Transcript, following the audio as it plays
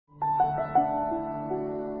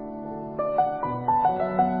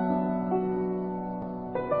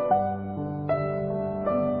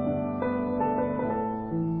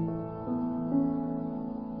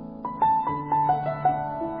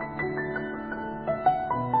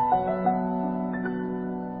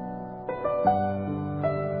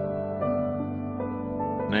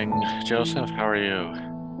evening, Joseph. How are you?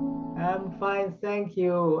 I'm fine, thank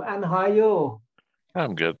you. And how are you?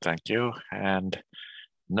 I'm good, thank you. And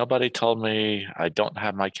nobody told me I don't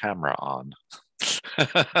have my camera on.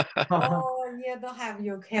 Oh, you don't have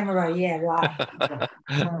your camera yet, right?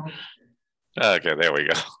 Okay, there we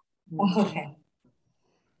go. Okay.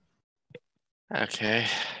 Okay.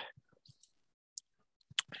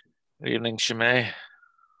 Good evening, Shimei.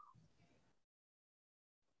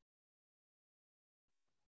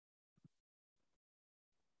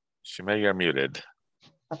 Shimei, you're muted.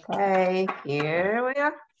 Okay, here we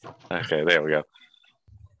are. Okay, there we go.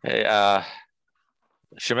 Hey,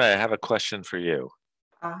 Shimei, I have a question for you.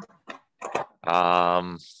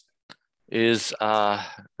 Is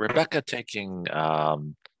Rebecca taking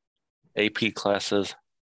AP classes?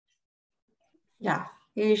 Yeah,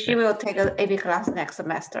 she will take an AP class next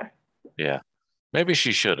semester. Yeah, maybe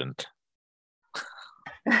she shouldn't.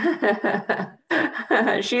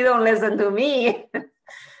 She don't listen to me.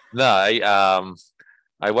 No,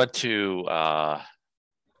 I went to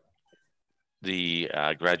the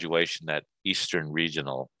graduation at Eastern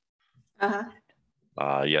Regional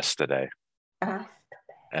yesterday.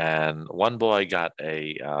 And one boy got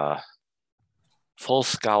a full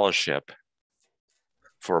scholarship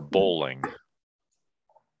for bowling.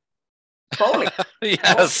 Bowling?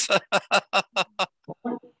 Yes.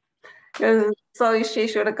 So she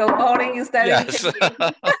should go bowling instead Yes. of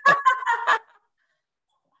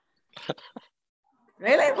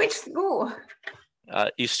Really? Which school?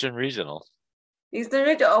 Eastern Regional. Eastern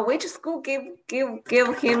Regional. Oh, which school give him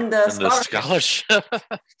the And scholarship? the scholarship?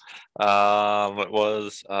 It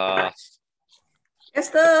was Is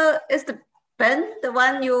the Ben the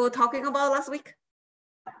one you talking about last week?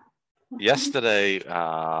 yesterday.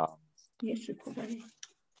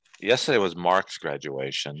 Yesterday was Mark's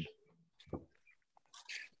graduation.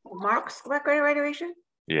 Mark's graduation?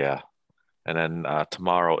 Yeah, and then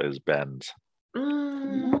tomorrow is Ben's.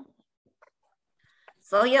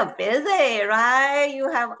 So you're busy, right? You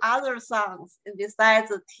have other sons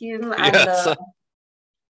besides Tim and Yes.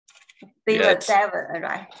 David,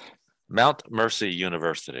 right? Mount Mercy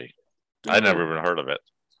University. I never even heard of it.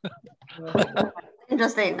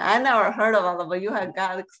 Interesting. I never heard of it, but you have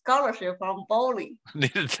got a scholarship from bowling.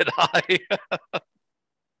 Neither did I.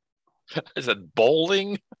 I said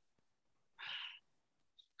bowling.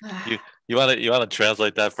 You want to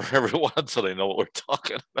translate that for everyone so they know what we're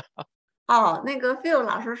talking about. 哦，那个 Phil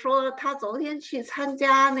老师说他昨天去参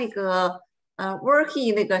加那个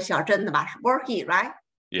Worky 那个小镇的吧 ，Worky right？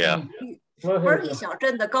 Yeah. Worky 小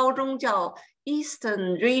镇的高中叫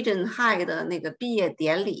Eastern Region High 的那个毕业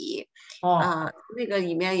典礼。那个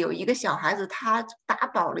里面有一个小孩子，他打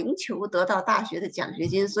保龄球得到大学的奖学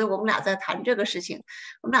金，所以我们俩在谈这个事情。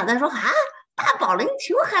我们俩在说打保龄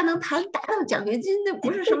球还能打到奖学金，那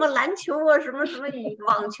不是什么篮球啊，什么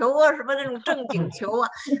网球啊，什么那种正经球啊。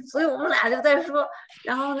所以我们俩就在说，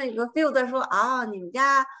然后那个 Phil 在说你们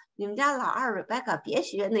家老二 Rebecca 别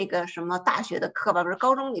学那个什么大学的课吧，不是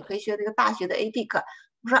高中你可以学那个大学的 AP 课。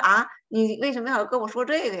我说你为什么要跟我说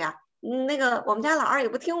这个呀？那个我们家老二也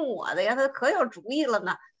不听我的呀，他可有主意了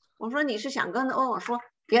呢。我说你是想跟我说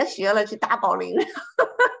别学了，去打保龄。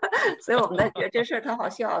所以我们在觉得这事儿特好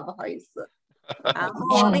笑，不好意思。然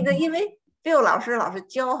后那个因为 Phil 老师老是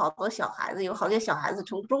教好多小孩子，有好些小孩子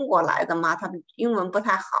从中国来的嘛，他们英文不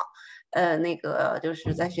太好，那个就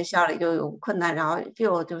是在学校里就有困难，然后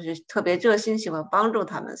Phil 就是特别热心，喜欢帮助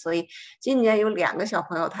他们，所以今年有2个小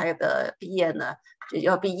朋友他的毕业呢，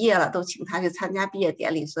要毕业了，都请他去参加毕业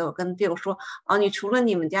典礼，所以我跟 Phil 说，你除了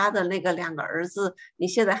你们家的那个2个儿子，你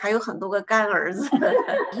现在还有很多个干儿子。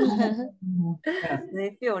那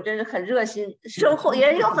Phil 真是很热心，收获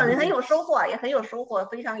也有很有收获，也很有收获，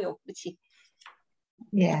非常有福气。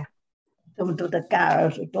Yeah， 这么多的干儿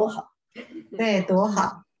子多好，对，多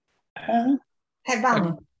好，太棒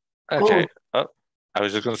了。Okay. I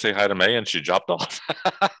was just going to say hi to May and she dropped off.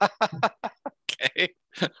 Okay.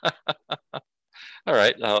 All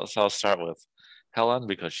right. So I'll start with Helen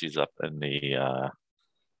because she's up in the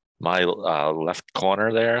my left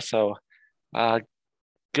corner there. So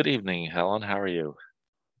good evening, Helen. How are you?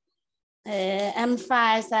 I'm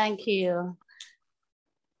fine, thank you.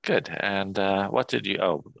 Good. And what did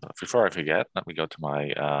you, before I forget, let me go to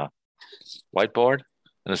my whiteboard.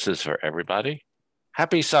 And this is for everybody.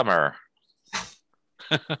 Happy summer.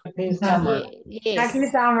 Happy summer. Yes. Happy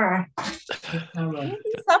summer.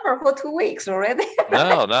 Summer for 2 weeks already.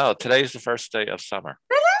 No. Today's the first day of summer.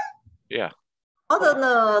 Really? Yeah.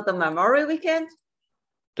 The Memorial Weekend?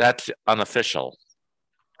 That's unofficial.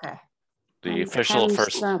 Okay. The official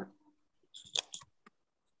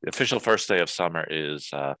first day of summer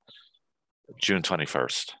is June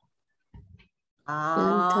 21st.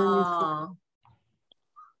 啊，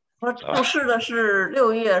我注释的是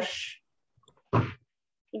6月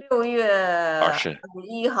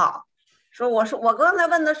21号。说我刚才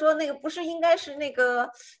问的说那个不是应该是那个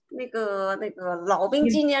老兵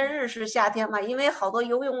纪念日是夏天吗？因为好多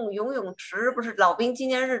游泳池不是老兵纪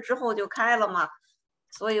念日之后就开了吗？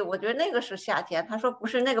所以我觉得那个是夏天。他说不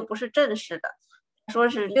是，那个不是正式的，说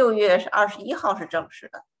是6月21号是正式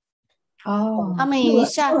的。哦，他们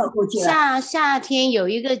夏天有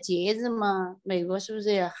一个节日吗？美国是不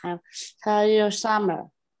是也还它叫 summer？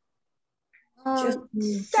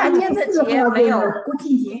夏天的节没有，国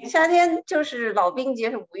庆节。夏天就是老兵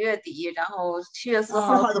节是5月底，然后7月4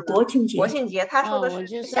号是国庆节。他说的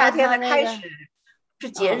是夏天的开始，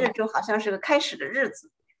是节日，就好像是个开始的日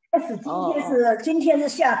子。今天是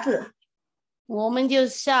夏至，我们就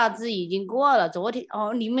夏至已经过了，昨天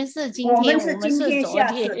你们是今天，我们是昨天。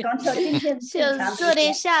就这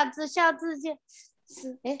里夏至就是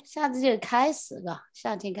夏至就开始了，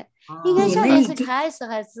夏天应该夏天是开始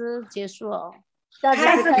还是结束哦？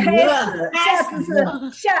开始，夏至是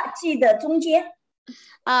夏季的中间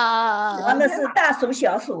完了是大暑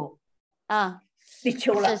小暑立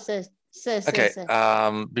秋了。是。Okay.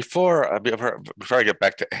 Before I get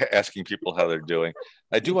back to asking people how they're doing,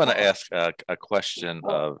 I do want to ask a question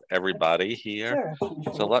of everybody here.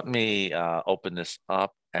 So let me open this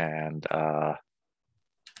up and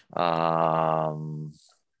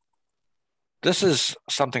this is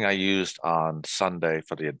something I used on Sunday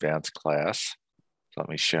for the advanced class. So let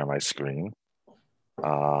me share my screen.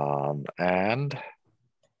 And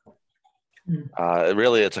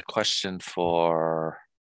really, it's a question for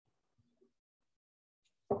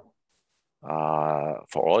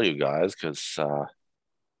all you guys, because there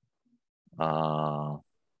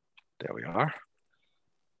we are.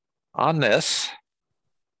 On this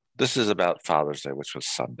is about Father's Day, which was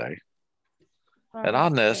Sunday. And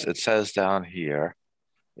on this, it says down here,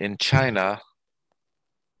 in China,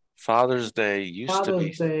 Father's Day used to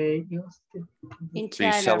be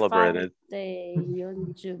celebrated. They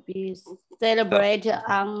used to be celebrated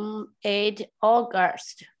on 8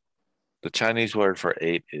 August. The Chinese word for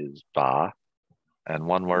 8 is ba, and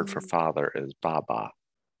one word for father is baba.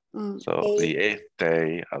 So the 8th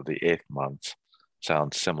day of the 8th month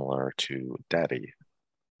sounds similar to daddy.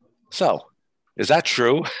 So, is that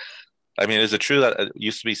true? I mean, is it true that it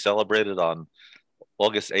used to be celebrated on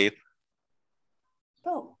August 8th?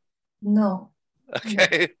 No.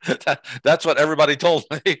 Okay, that's what everybody told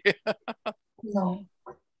me. No.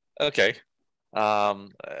 Okay.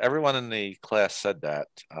 Everyone in the class said that.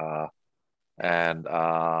 And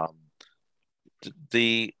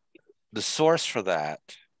the source for that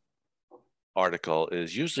article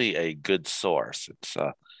is usually a good source. It's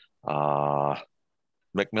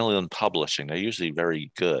Macmillan Publishing. They're usually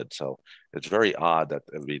very good, so it's very odd that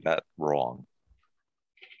it would be that wrong.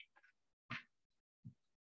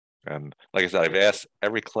 And like I said, I've asked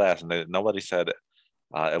every class, and nobody said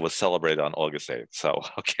it was celebrated on August 8th. So,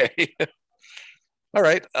 okay. All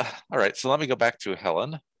right. So let me go back to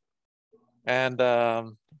Helen. And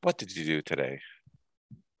what did you do today?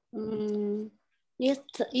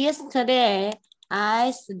 Yesterday,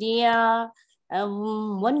 I still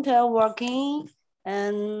went working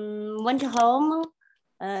and went home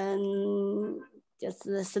and just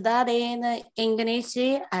studied English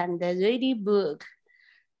and read a book.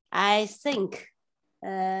 I think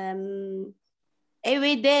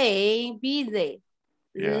every day busy,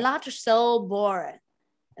 not so boring.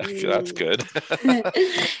 That's good.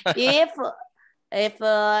 if it's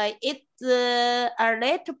a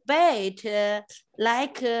little bit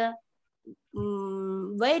like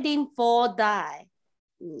waiting for die，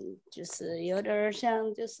 就是有点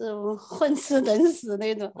像就是混吃等死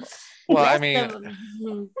那种。Well, I mean,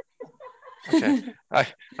 okay,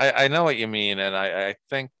 I know what you mean, and I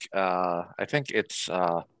think it's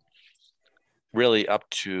really up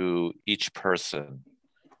to each person.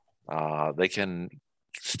 They can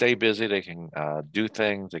stay busy, they can do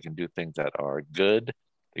things that are good,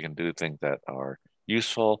 they can do things that are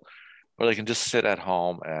useful, or they can just sit at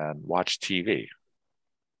home and watch TV.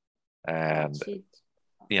 And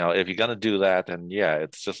if you're going to do that, then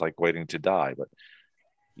it's just like waiting to die. But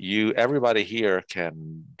everybody here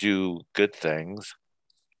can do good things,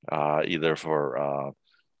 either for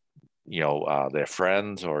their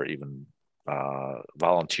friends or even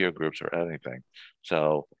volunteer groups or anything.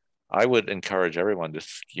 So I would encourage everyone to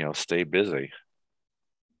stay busy.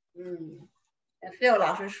 Phil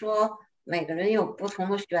老师说，每个人有不同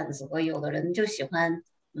的选择，有的人就喜欢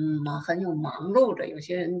很有忙碌着，有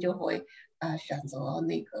些人就会选择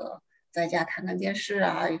那个在家看看电视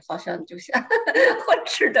啊，好像就像混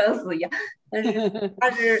吃等死一样。但是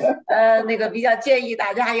他是那个比较建议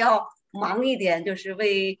大家要忙一点，就是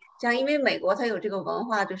像因为美国它有这个文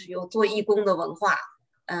化，就是有做义工的文化。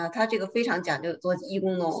他这个非常讲究做义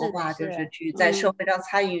工的文化，就是去在社会上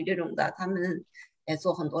参与这种的，他们也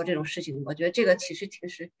做很多这种事情。我觉得这个其实挺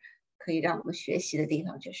是可以让我们学习的地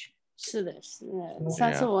方，就是。是的，是的。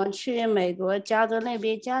上次我去美国加州那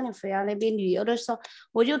边加利福尼亚那边旅游的时候，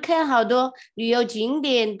我就看好多旅游景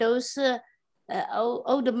点都是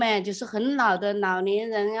old man， 就是很老的老年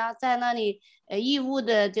人啊，在那里义务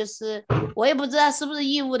的，就是我也不知道是不是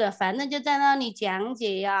义务的，反正就在那里讲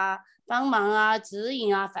解呀、帮忙啊、指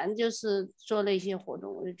引啊，反正就是做了一些活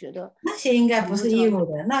动。我就觉得那些应该不是义务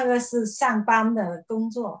的，那个是上班的工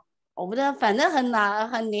作。我不知道，反正很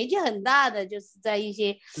年纪很大的，就是在一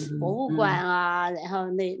些博物馆啊，然后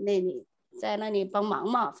那里在那里帮忙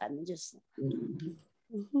嘛，反正就是，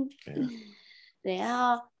然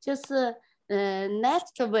后就是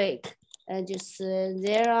next week，就是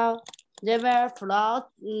there were floods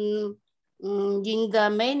in the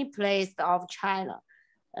many places of China，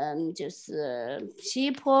就是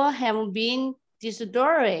people have been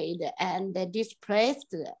destroyed and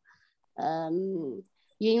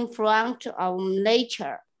displaced，in front of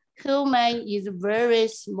nature, human is very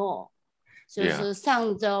small. 就是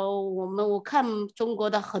上周我看中国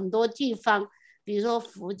的很多地方，比如说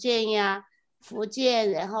福建，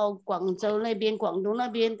然后广州那边、广东那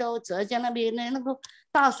边都浙江那边那个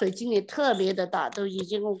大水经也特别的大，都已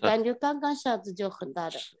经我感觉刚刚下子就很大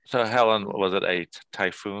的。So Helen, was it a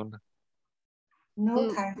typhoon? No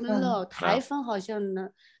typhoon. No， 台风好像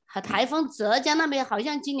呢，台风浙江那边好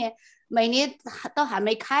像今年每年都还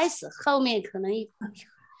没开始，后面可能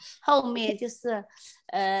后面就是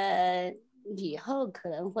以后可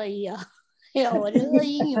能会有。哎呀，我这个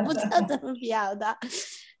英语不知道怎么表达，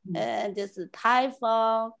就是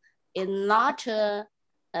typhoon is not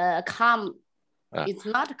calm, it's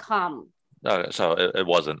not calm. No, so it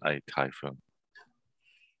wasn't a typhoon.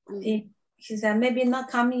 She said maybe not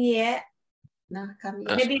coming yet. Not coming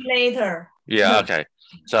yet. Maybe later. Yeah. Okay.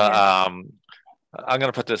 So I'm going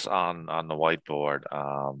to put this on the whiteboard.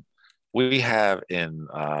 We have in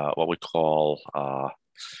what we call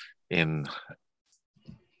in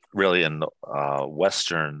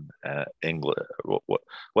Western English,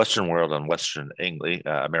 Western world and Western English,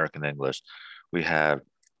 American English, we have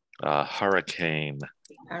hurricane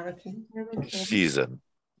season.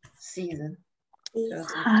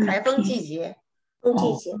 台风季节。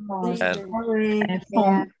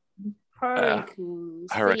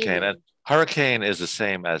Hurricane is the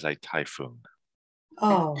same as a typhoon.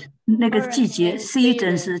 那个季节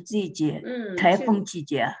season 是季节，台风季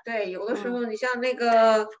节。对，有的时候你像那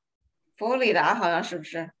个佛罗里达，好像是不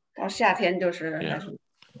是到夏天就是。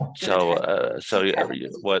So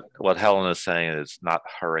what Helen is saying is not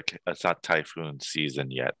hurricane, it's not typhoon season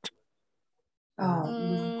yet.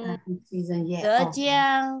 Season yet. 浙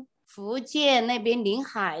江、福建那边临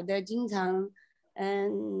海的经常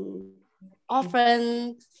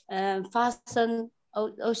often 发生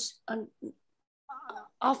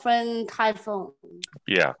often typhoon.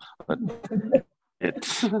 Yeah, but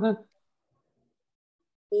it's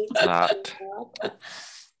not.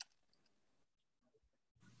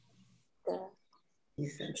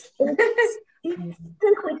 这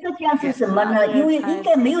回浙江是什么呢？因为应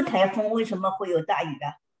该没有台风，为什么会有大雨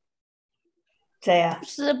啊？这样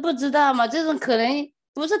是不知道嘛？这种可能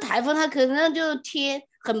不是台风，它可能就天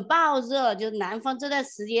很暴热，就南方这段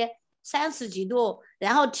时间30几度，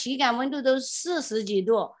然后体感温度都40几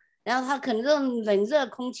度，然后它可能这种冷热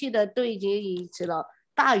空气的对接引起了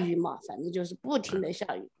大雨嘛，反正就是不停的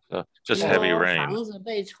下雨。Just heavy rain. 房子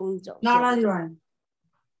被冲走。Not only rain.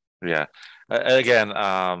 Yeah. Again,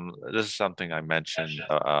 this is something I mentioned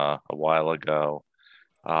a while ago,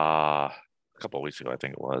 a couple of weeks ago, I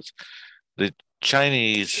think it was. The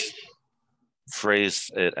Chinese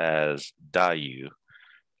phrase it as dayu.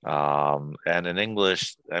 And in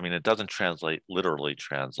English, I mean, it doesn't literally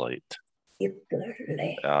translate. We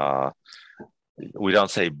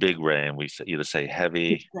don't say big rain. We either say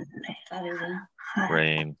heavy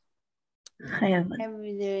rain. Heavy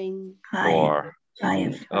rain. Or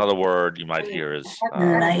another word you might hear is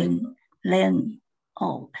rain.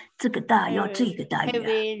 这个大要这个大雨。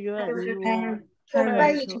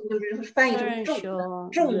翻译成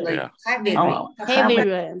重的 heavy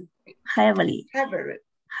rain. Heavily. Heavily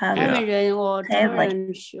or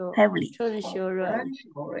heavily.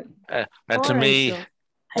 And to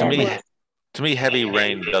me, heavy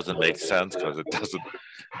rain doesn't make sense because it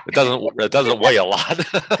doesn't weigh a lot.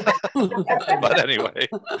 But anyway.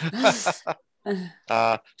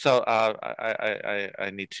 I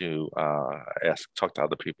need to talk to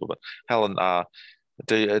other people, but Helen,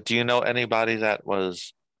 do you know anybody that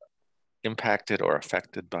was impacted or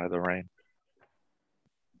affected by the rain?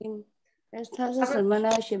 他是什么呢？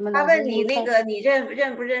学们他问你那个你认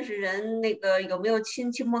不认识人？那个有没有亲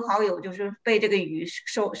朋好友就是被这个雨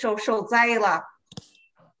受灾了？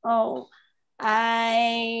 Oh,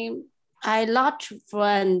 I lost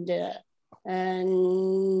friend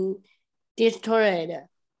and destroyed，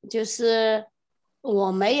 就是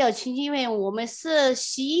我没有亲戚，因为我们是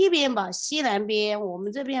西边吧，西南边，我们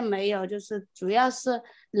这边没有，就是主要是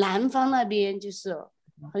南方那边就是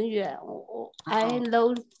很远。I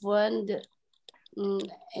lost friend, yes.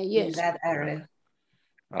 In that area.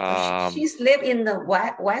 She's live in the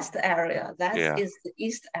west area. That is the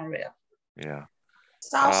east area. Yeah.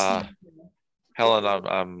 South. Helen,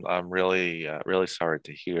 I'm really really sorry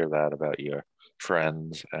to hear that about your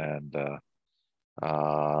friends, and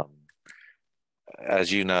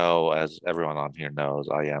as you know, as everyone on here knows,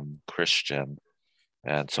 I am Christian,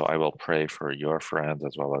 and so I will pray for your friends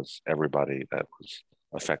as well as everybody that was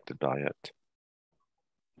affected by it.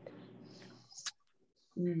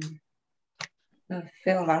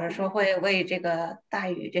 Phil 老师说会为这个大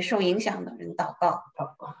雨这受影响的人祷告。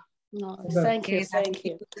Thank you, thank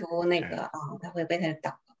you. 那个他会为他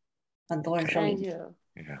祷告，很多人受影响。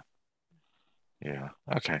Yeah.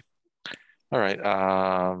 Okay. All right.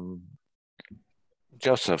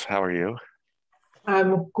 Joseph, how are you?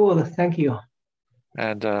 I'm good, thank you.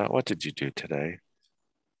 And what did you do today?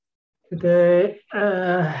 Today,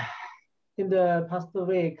 in the past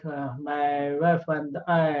week, my wife and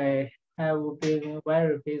I have been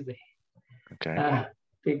very busy. Okay.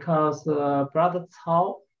 Because Brother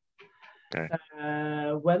Cao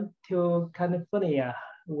went to California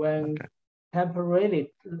when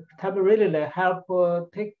temporarily help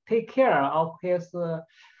take care of his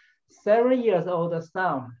 7-year-old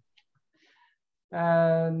son.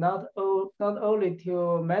 Not only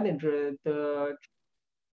to manage the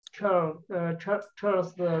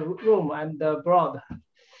church room and board,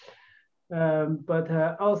 but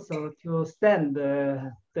also to send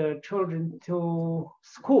the children to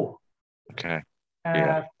school. Okay.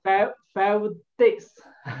 5 days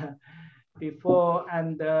before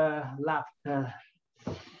and left.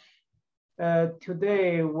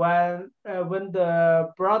 Today, when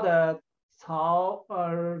the brother Cao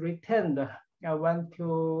returned, I went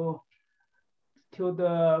to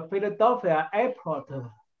the Philadelphia airport.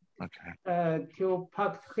 To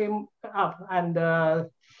pick him up and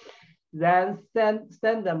then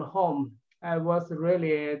send them home. I was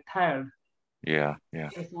really tired. Yeah.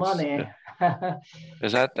 This morning.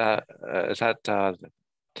 Is that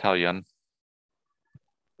Tao Yun?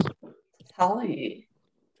 Cao Yu.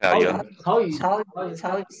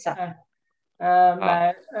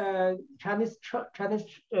 My Chinese church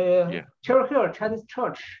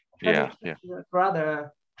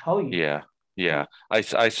brother Cao Yu. Yeah.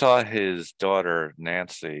 I saw his daughter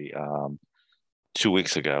Nancy 2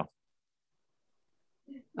 weeks ago.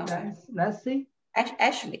 Nancy?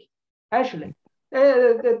 Ashley. Ashley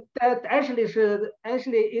is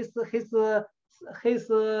his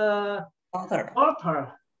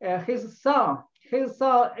daughter. His son. His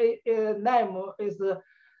son name is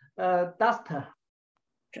Dustin.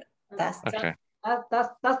 Okay. Dustin.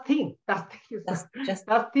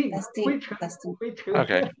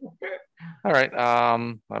 Okay. All right.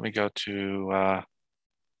 Let me go to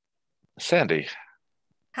Sandy.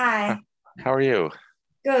 Hi. How are you?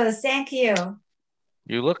 Good, thank you.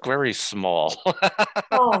 You look very small.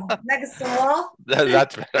 Oh, like small?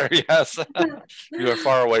 That's better, yes. You are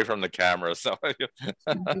far away from the camera, so.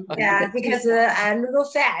 Yeah, because I'm a little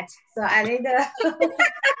fat, so I need to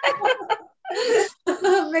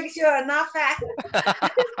make sure I'm not fat.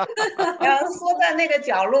 然后缩在那个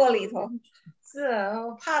角落里头。是，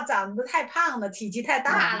我怕长得太胖了，体积太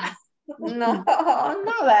大了。No,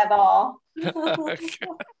 not at all.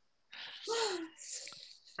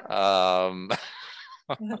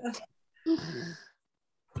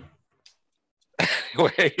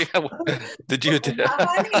 Wait, did you?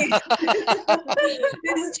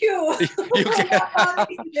 It's true.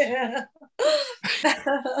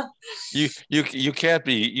 You can't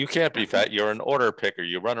be fat. You're an order picker.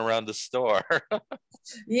 You run around the store.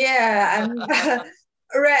 Yeah, I'm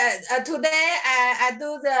today I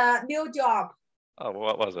do the new job. Oh,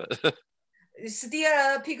 what was it?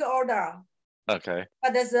 Still a pick order. Okay.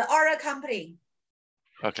 But there's an order company.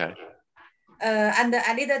 Okay. And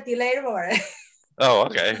I need a delivery. Oh,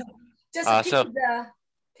 okay. Just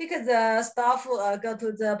pick the stuff, go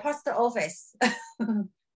to the post office.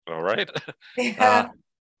 All right. Yeah.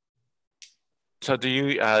 So do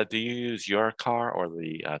you use your car or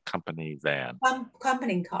the company van?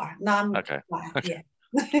 Company car. Non. Okay. Yeah.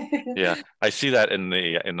 Yeah, I see that in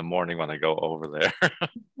the morning when I go over there.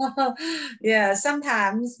 Yeah,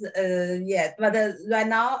 sometimes. Yeah, but right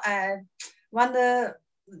now I want to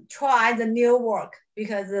try the new work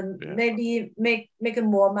because maybe make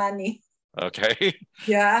more money. Okay.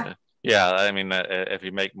 Yeah. Yeah, I mean, if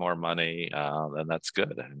you make more money, then that's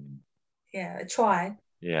good. I mean, yeah, try.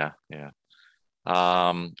 Yeah.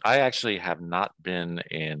 I actually have not been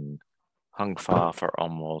in Hung Fa for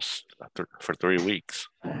almost for 3 weeks.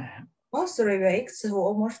 Oh, 3 weeks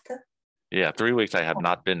almost. Yeah, 3 weeks I have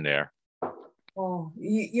not been there. Oh,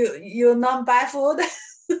 you not buy food?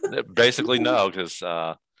 Basically, no, because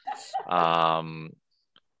I've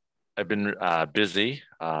been busy.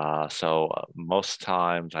 So most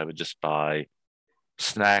times I would just buy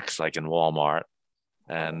snacks like in Walmart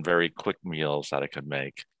and very quick meals that I could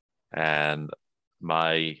make. And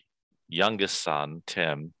my youngest son,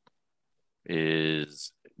 Tim,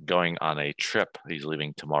 is going on a trip. He's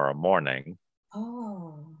leaving tomorrow morning.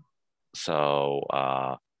 Oh. So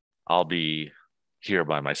I'll be here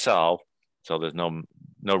by myself. So there's no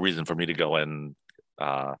reason for me to go and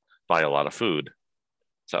buy a lot of food.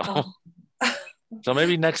 So so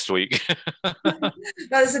maybe next week. But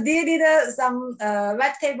do you need some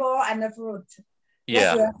vegetable and fruit?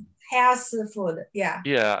 Yeah. That's healthy food. Yeah.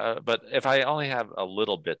 Yeah, but if I only have a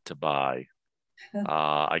little bit to buy,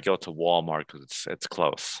 I go to Walmart because it's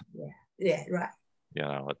close. Yeah, right. You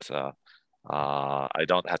know, it's I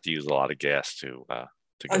don't have to use a lot of gas to go.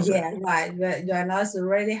 Oh yeah, right. Right now it's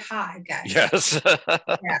really high, guys. Yes.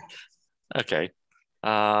 Yeah. Okay.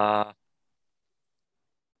 I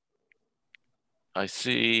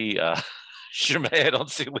see Shimei, I don't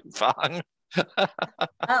see Li Fang.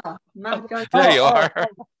 Oh, no. There you are.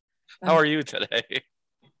 How are you today?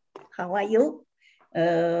 How are you?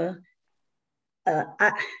 I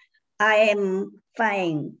am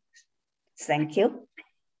fine. Thank you.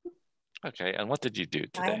 Okay, and what did you do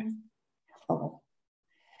today?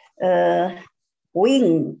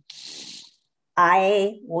 When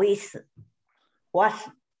I was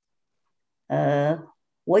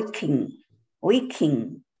working,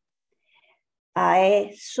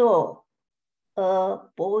 I saw a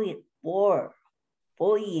boy with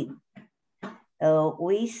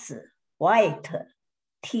white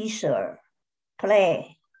t-shirt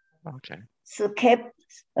play skateboarding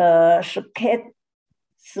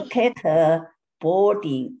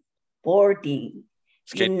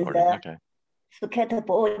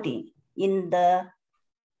in the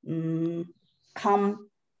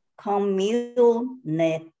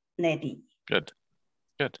community. Good.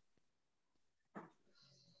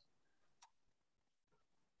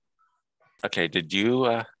 Okay, did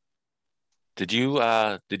you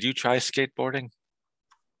try skateboarding?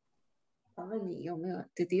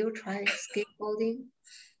 Did you try skateboarding?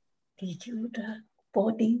 Did you try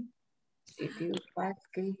boarding? Did you try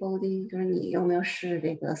skateboarding? 就是你有没有试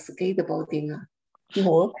这个 skateboarding 啊？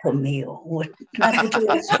我可没有，我那不就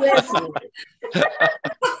摔死我。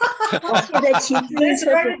我现在骑自行车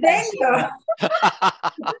都担心。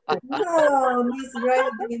No, it's very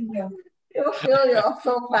dangerous. You feel you're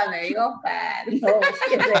so funny, you're bad.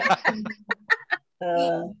 现在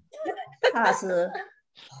怕是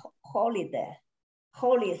holiday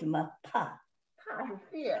什么怕是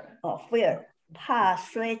fear. 哦 fear 怕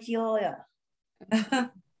摔跤呀。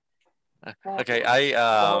Okay,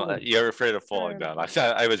 you're afraid of falling down.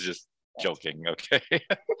 I was just joking. Okay.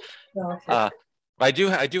 I do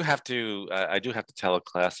have to tell a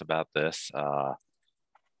class about this.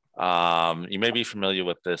 You may be familiar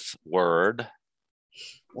with this word.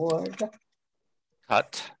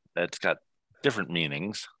 Cut. It's got different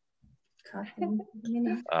meanings.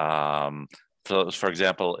 So, for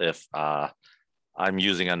example, if I'm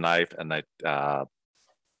using a knife and it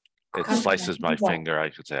slices my finger, I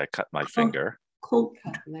could say I cut my finger.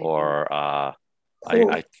 Or I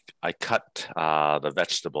cut the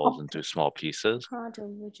vegetables into small pieces.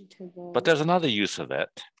 But there's another use of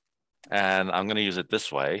it, and I'm going to use it this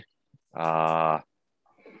way. Cut.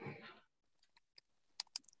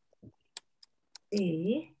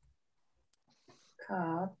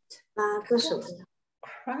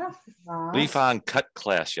 Li Fang cut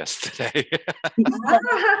class yesterday.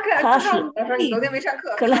 Class.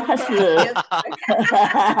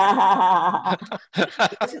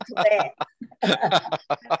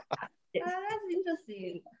 That's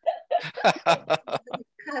interesting.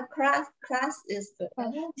 Class is the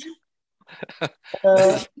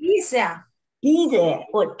第一个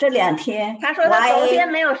我这2天他说他头天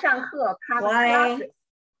没有上课，他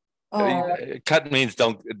Cut means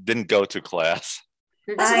didn't go to class.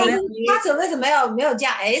 但是他为什么没有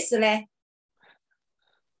加 s 嘞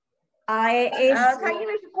 ？is 它因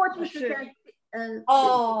为是过去式，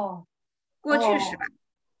过去式吧。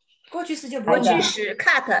过去式就不过去式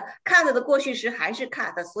cut 的过去式还是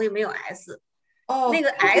cut， 所以没有 s。那个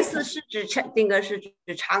s 是指那个是指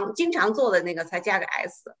经常做的那个才加个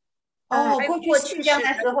s。过去将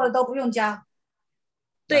来时候都不用加。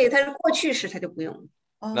对，它是过去式，它就不用。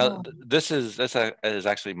Now, this is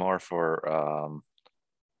actually more for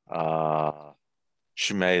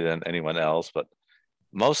Shumei than anyone else, but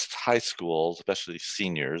most high schools, especially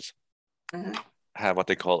seniors, have what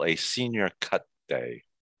they call a senior cut day.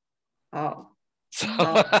 So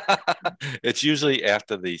it's usually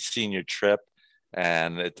after the senior trip,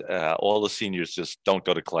 and all the seniors just don't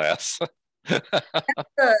go to class.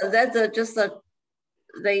 That's just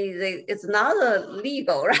it's not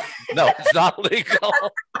legal, right? No, it's not legal.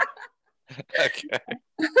 Okay.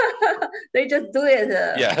 They just do it.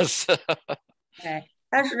 Yes.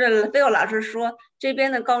 但是菲欧老师说，这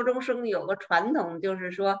边的高中生有个传统，就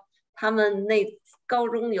是说他们高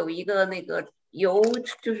中有一个那个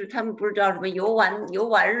就是他们不是叫什么游玩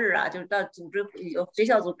日啊，就是到学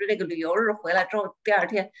校组织这个旅游日，回来之后第二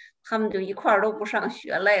天他们就一块都不上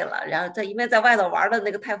学累了，然后因为在外头玩的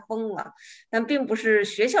那个太疯了，但并不是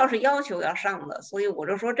学校是要求要上的，所以我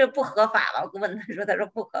就说这不合法了。我问他说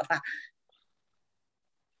不合法，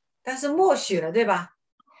但是默许了，对吧？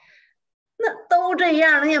那都这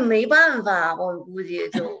样，那也没办法，我估计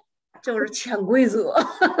就是潜规则。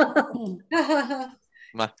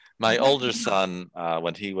My older son,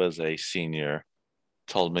 when he was a senior,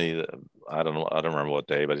 told me that, I don't remember what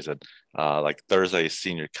day, but he said, like Thursday is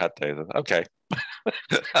senior cut day. I said, okay.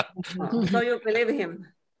 So you believe him?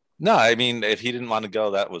 No, I mean, if he didn't want to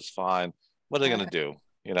go, that was fine. What are they going to do?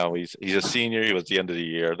 You know, he's a senior. He was the end of the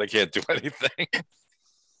year. They can't do anything.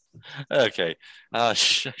 Okay.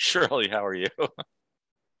 Shirley, how are you?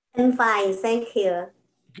 I'm fine, thank you.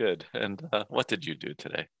 Good. And what did you do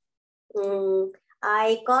today?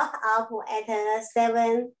 I got up at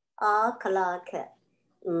 7 o'clock.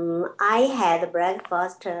 I had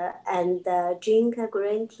breakfast and drink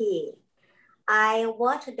green tea. I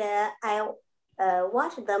watered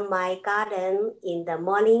my garden in the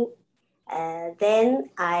morning.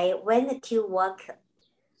 Then I went to work.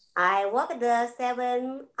 I worked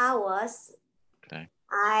 7 hours. Okay.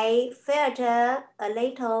 I felt a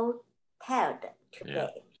little tired today. Yeah.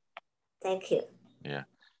 Thank you. Yeah.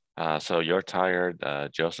 So you're tired.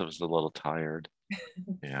 Joseph's a little tired.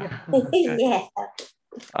 Yeah. Okay. Yeah.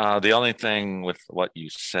 The only thing with what you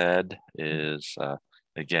said is,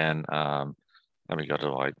 again, let me go to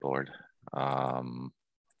the whiteboard.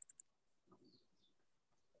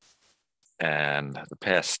 And the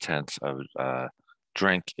past tense of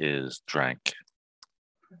drink is drank.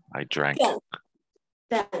 I drank.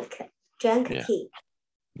 Drank Yeah. tea.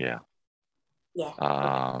 Yeah.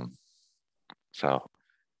 Yeah. So,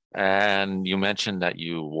 and you mentioned that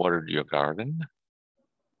you watered your garden.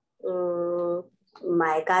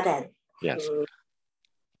 My garden. Yes.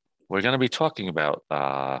 We're going to be talking about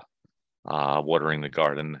watering the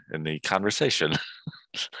garden in the conversation.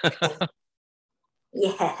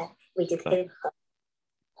 Yeah, we did.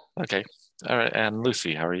 Okay. All right. And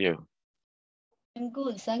Lucy, how are you? I'm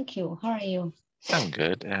good, thank you. How are you? I'm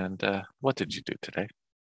good. And what did you do today?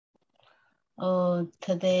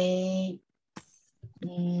 Today,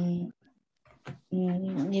 in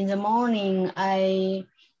the morning, I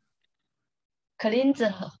cleaned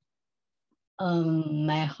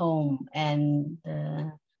my home and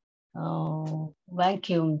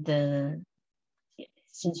vacuumed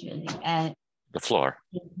and the floor.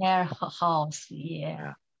 Their house,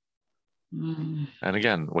 yeah. And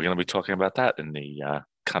again, we're going to be talking about that in the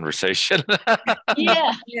conversation.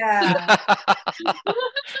 Yeah. Yeah.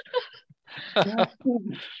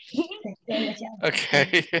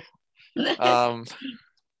 Okay.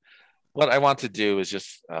 What I want to do is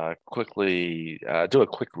just quickly do a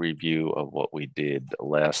quick review of what we did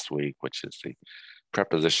last week, which is the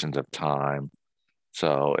prepositions of time.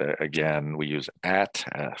 So again, we use at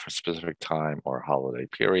for specific time or holiday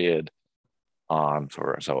period. On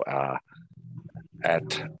for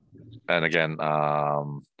at, and again,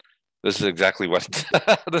 this is exactly what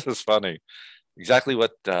this is funny. Exactly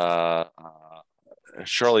what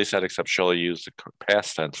Shirley said, except Shirley used the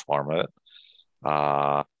past tense format.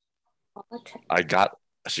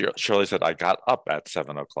 Shirley said, I got up at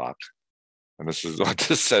 7 o'clock. And this is what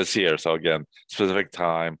this says here. So again, specific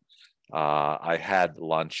time. I had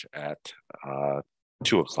lunch at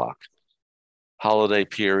 2 o'clock. Holiday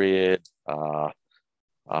period.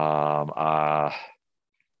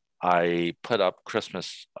 I put up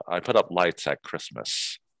lights at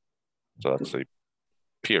Christmas. So that's the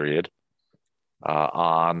period.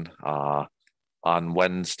 On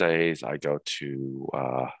Wednesdays, I go to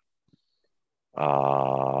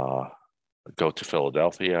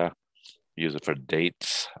Philadelphia, use it for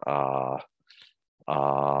dates. On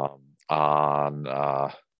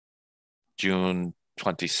June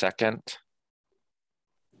 22nd,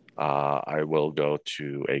 I will go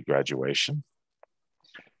to a graduation.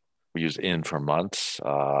 We use in for months.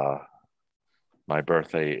 My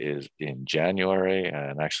birthday is in January,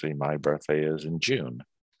 and actually my birthday is in June.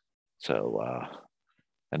 So,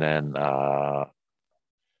 and then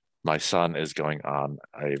my son is going on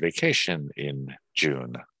a vacation in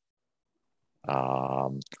June.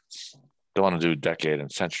 Don't want to do decade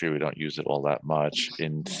and century. We don't use it all that much.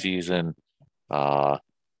 In season,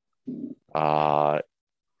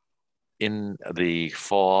 in the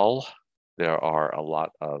fall, there are a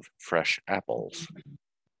lot of fresh apples.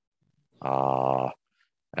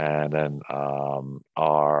 And then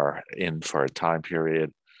are in for a time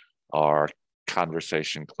period. Our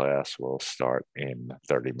conversation class will start in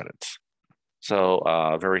 30 minutes. So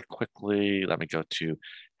very quickly, let me go to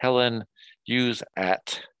Helen. Use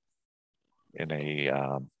at in a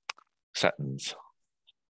sentence.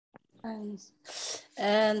 And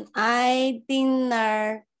I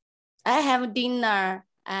have dinner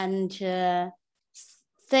and 6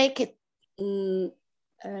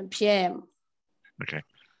 p.m. Okay.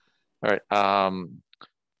 All right.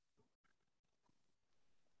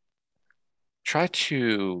 Try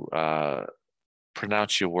to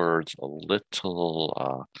pronounce your words a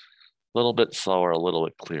little bit slower, a little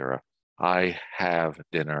bit clearer. I have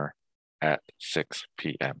dinner at 6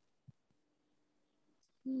 p.m.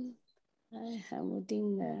 I have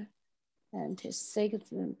dinner at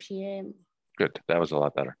 6 p.m. Good. That was a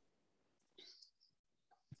lot better.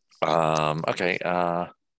 Okay.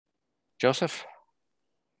 Joseph?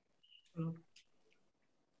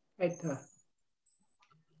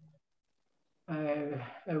 I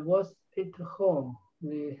was at home.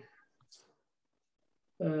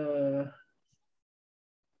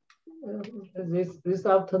 This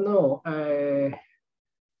afternoon, I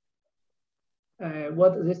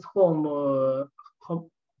was this home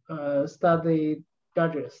study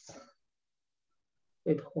gadgets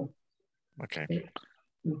at home. Okay.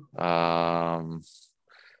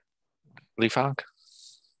 Li Fang?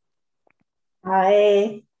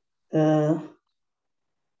 I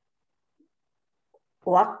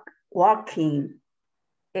working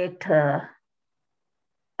at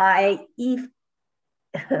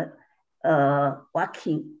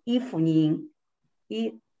working evening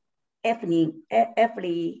every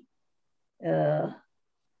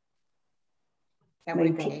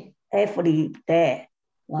day. every day，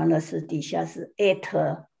 完了是底下是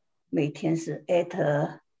at， 每天是 at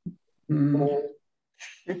 10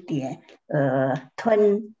点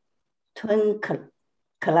20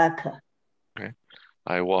 o'clock。 Okay.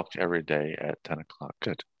 I walk every day at 10 o'clock.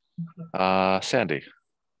 Good. Sandy?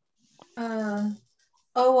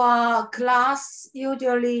 Our class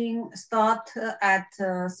usually start at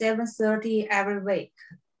 7:30 every week,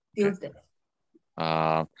 Tuesday.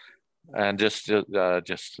 And just so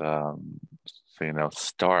you know,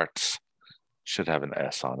 starts should have an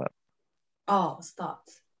S on it. Oh,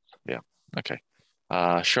 starts. Yeah. Okay.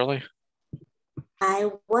 Shirley?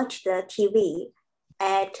 I watched the TV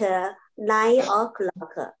at 9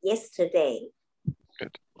 o'clock yesterday.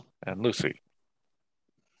 Good. And Lucy?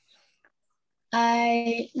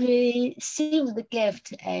 I received the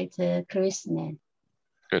gift at Christmas.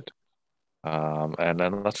 Good. And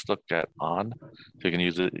then let's look at on. So you can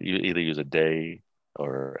use it, you either use a day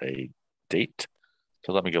or a date.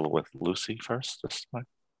 So let me go with Lucy first this time.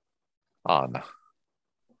 On.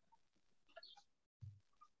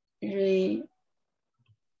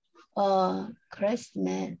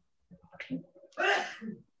 Christmas.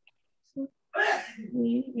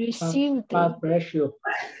 We received. God bless you.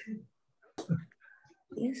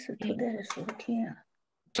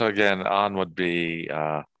 So again, on would be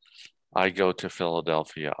I go to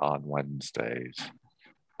Philadelphia on Wednesdays.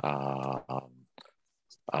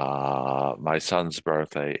 My son's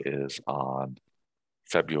birthday is on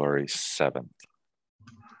February 7th.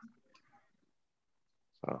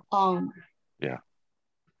 So, yeah.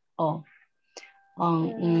 Oh.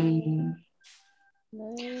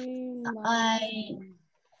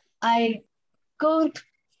 I go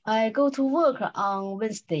to work on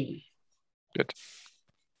Wednesday. Good.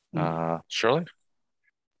 Shirley?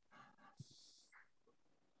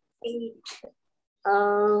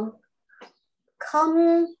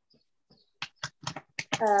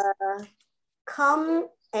 Come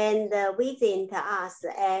and visit us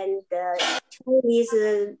and Chinese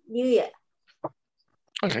New Year.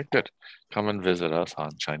 Okay, good. Come and visit us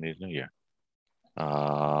on Chinese New Year.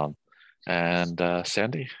 And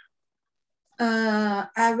Sandy?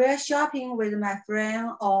 I will shopping with my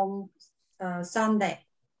friend on Sunday.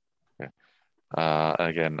 Okay.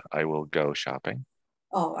 Again, I will go shopping.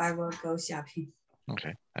 Oh, I will go shopping.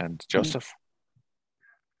 Okay. And Joseph?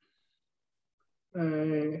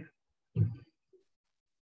 I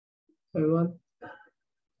want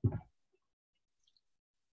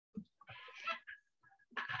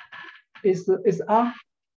is on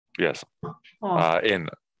Yes. In.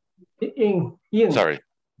 In. Sorry.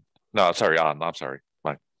 No, sorry, on. I'm sorry.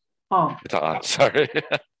 Mine. On. It's on. Sorry.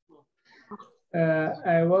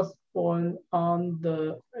 I was born on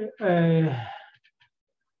the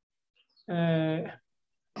I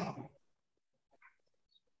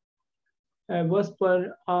was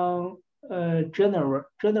born on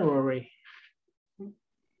January.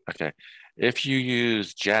 Okay. If you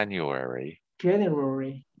use January,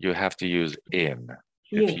 you have to use in.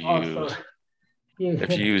 If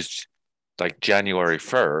you use like January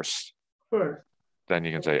 1st, then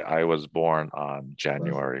you can say I was born on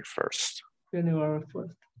January 1st. January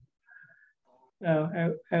 1st.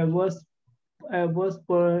 I was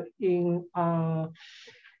born in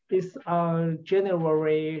it's on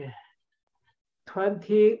January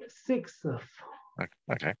 26th.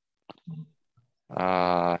 Okay.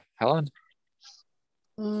 Helen?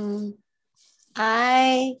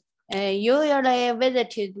 I usually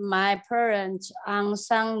visited my parents on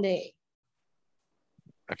Sunday.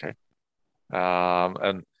 Okay.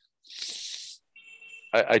 And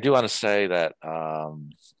I do want to say that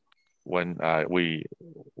when we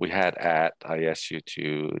had I asked you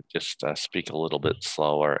to just speak a little bit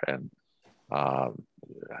slower and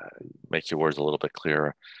make your words a little bit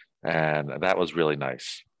clearer. And that was really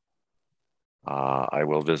nice. I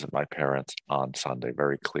will visit my parents on Sunday.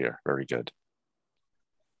 Very clear, very good.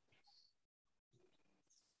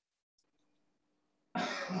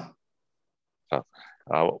 So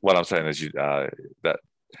what I'm saying is that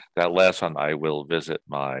last one, I will visit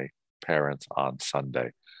my parents on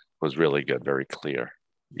Sunday, was really good, very clear,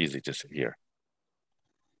 easy to hear.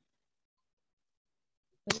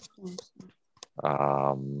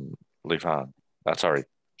 Lifan, sorry,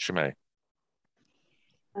 Shumei.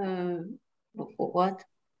 What?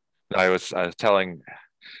 I was telling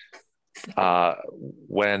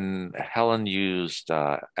when Helen used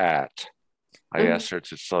at, I asked her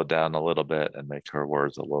to slow down a little bit and make her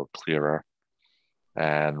words a little clearer.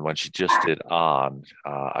 And when she just did on,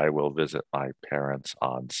 I will visit my parents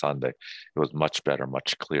on Sunday. It was much better,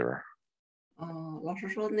 much clearer. 老师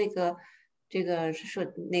说这个是说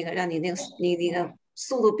那个让你那个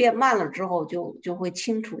速度变慢了之后就会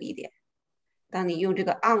清楚一点。当你用这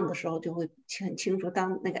个 on 的时候就会很清楚，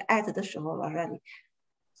当那个 at 的时候，老师让你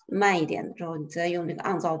慢一点之后，你再用这个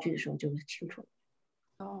on 造句的时候就会清楚。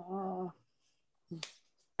哦。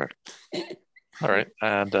All right,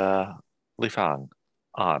 and Lifang,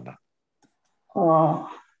 on.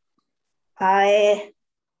 I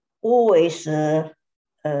always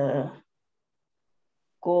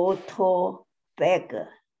go to bed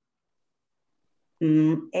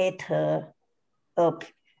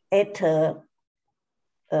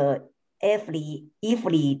every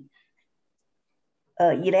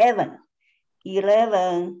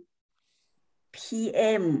 11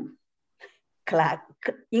 p.m. clock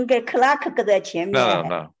应该 clock 搁在前面。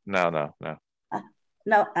No.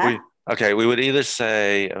 No. Okay, we would either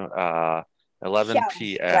say 11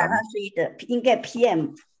 p.m. 晚上睡的应该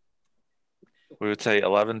p.m. We would say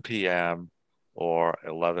 11 p.m. or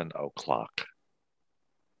 11 o'clock.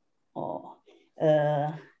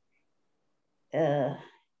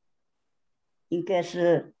 应该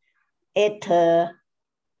是 at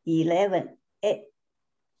 11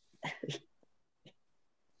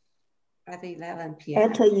 At 11 p.m.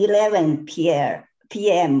 At 11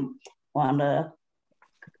 p.m. on the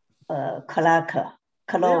clock.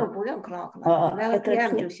 不用 clock 了，11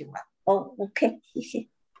 p.m. 就行了。OK， 谢谢。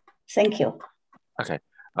Thank you. Okay.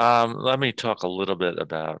 Let me talk a little bit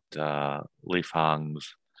about Li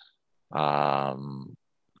Fang's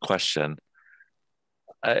question.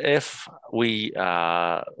 If we're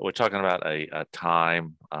talking about a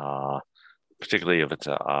time, particularly if it's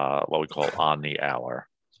what we call on the hour.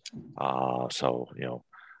 So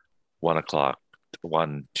 1 o'clock,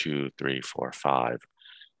 1, 2, 3, 4, 5.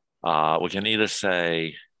 We can either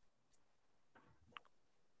say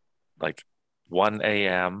like 1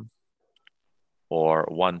 a.m. or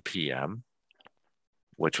 1 p.m.,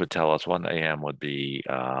 which would tell us 1 a.m. would be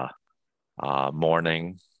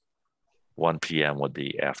morning, 1 p.m. would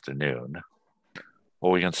be afternoon.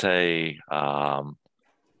 Or we can say 1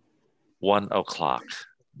 o'clock.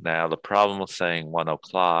 Now, the problem with saying 1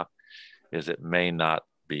 o'clock is it may not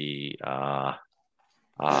be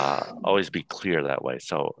always be clear that way.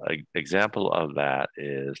 So an example of that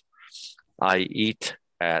is I eat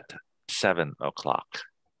at 7 o'clock.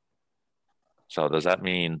 So does that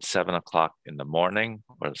mean 7 o'clock in the morning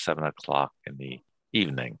or 7 o'clock in the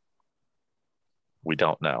evening? We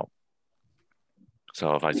don't know.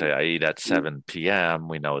 So if I say I eat at 7 p.m.,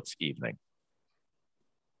 we know it's evening.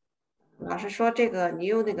 老师说这个你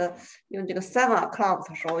用这个 7 o'clock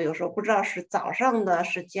的时候，有时候不知道是早上的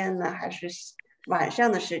时间呢，还是晚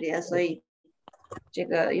上的时间，所以这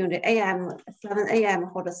个用这 AM 7 AM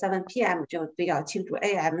或者7 PM 就比较清楚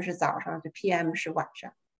 ，AM 是早上，这 PM 是晚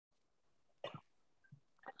上。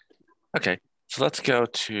Okay, so let's go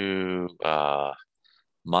to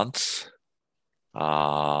months.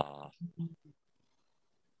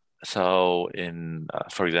 So in,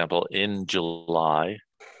 for example, in July,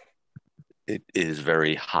 it is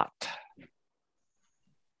very hot.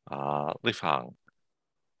 Li Fang.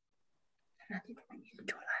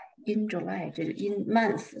 In July 这个 in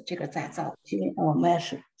month 这个再造句，我们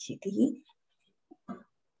是几个一。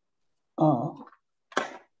哦，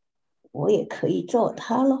我也可以做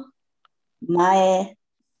它了。My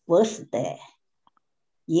birthday,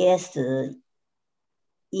 yes,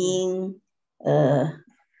 in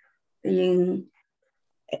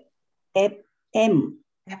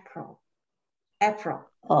April。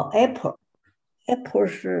哦 April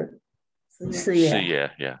是4月。4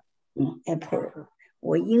月 yeah. April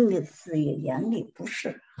我阴历4月，阳历不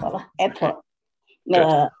是。好了 April 那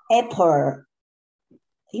个 April 哎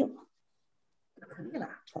呦可以了，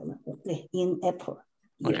好了对 in April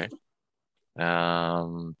Okay.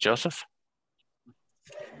 Joseph?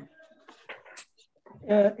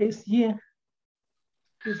 It's in.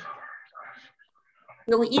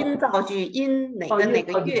 用 in 造句 in 哪个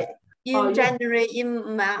月 in January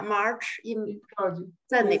in March in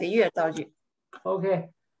在哪个月造句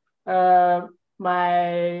Okay.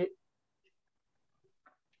 My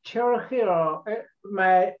Cherry Hill,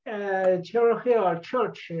 Cherry Hill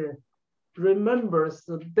Church Remembrance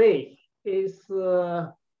Day is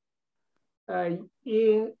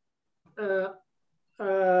in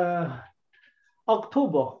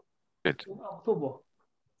October. Good. October.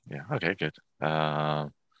 Yeah, okay, good.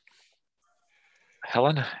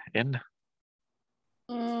 Helen, in?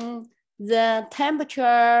 The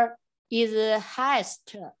temperature is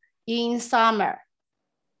highest in summer.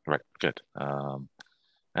 Right, good.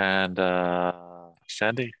 And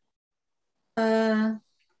Sandy?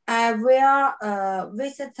 I will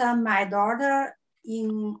visit my daughter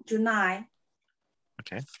in July.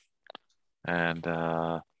 Okay. And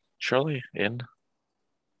Shirley, in?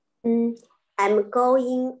 I'm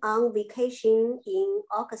going on vacation in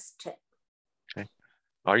August. Okay.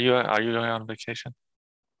 Are you going on vacation?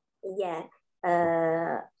 Yeah.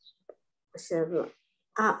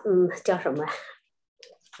 叫什么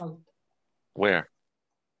Where?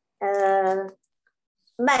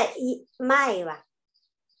 迈吧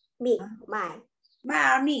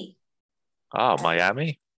Miami. Oh,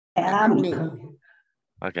 Miami? Miami.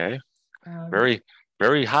 Okay. Very,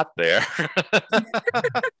 very hot there.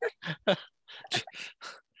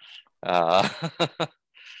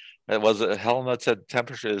 Was it Helen that said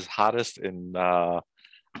temperature is hottest in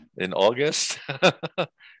August?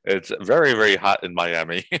 It's very, very hot in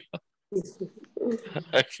Miami.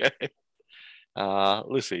 Okay.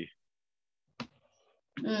 Lucy.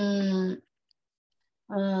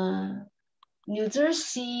 New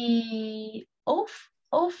Jersey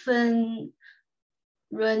often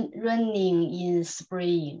running in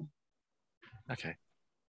spring. Okay.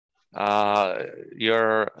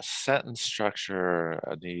 Your sentence structure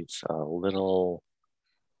needs a little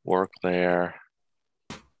work there.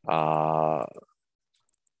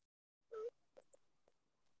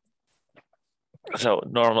 So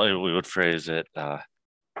normally we would phrase it,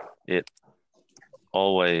 it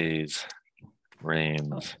always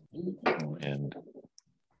rains in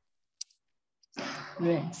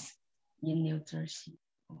New Jersey.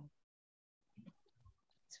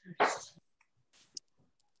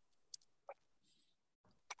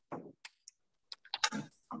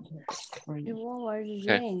 It always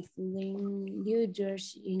rains in New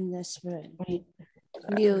Jersey in the spring.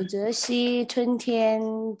 纽泽西春天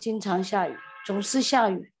经常下雨，总是下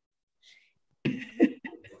雨。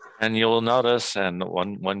And you'll notice, and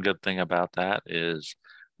one good thing about that is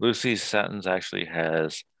Lucy's sentence actually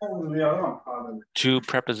has 2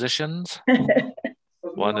 prepositions.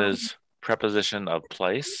 One is preposition of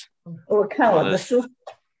place. 我看我的书。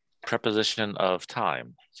preposition of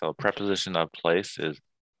time. So preposition of place is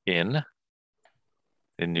in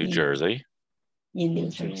New Jersey. In New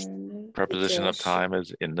Jersey. Preposition of time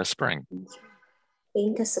is in the spring.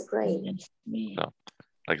 In the spring. So,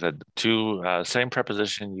 like the two same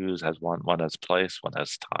preposition used as one as place, one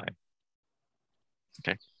as time.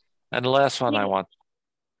 Okay, and the last one I want.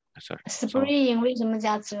 Sorry. Spring 为什么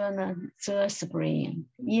加the 呢？the spring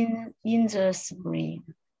in the spring.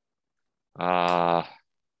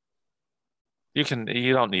 You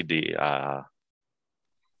don't need the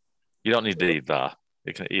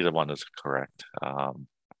you can either one is correct. Let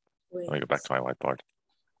me go back to my whiteboard.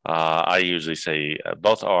 I usually say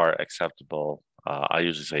both are acceptable. I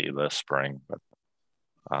usually say the spring, but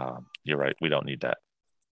you're right. We don't need that.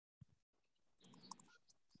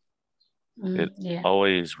 It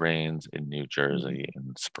always rains in New Jersey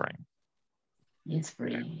in spring. In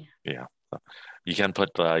spring. Yeah. So you can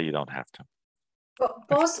put you don't have to.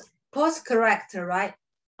 Both correct, right?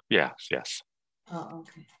 Yes, yes. Oh,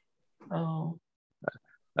 okay. Oh.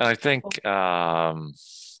 And I think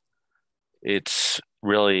it's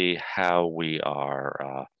really how we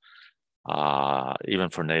are, even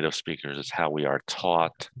for native speakers, it's how we are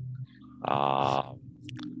taught.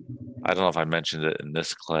 I don't know if I mentioned it in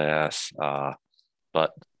this class,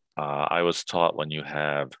 but I was taught when you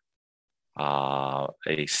have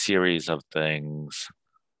a series of things,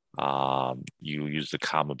 you use the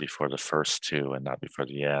comma before the first two and not before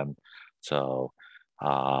the end. So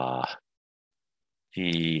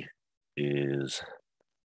he is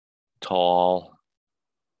tall,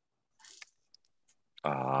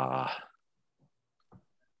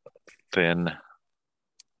 thin,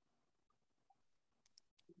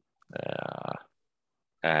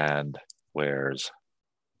 and wears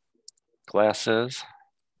glasses.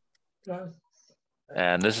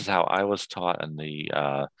 And this is how I was taught, and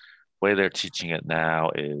the way they're teaching it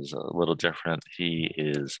now is a little different. He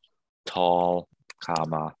is tall,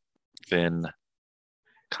 comma, thin,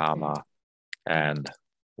 comma, and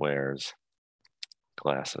wears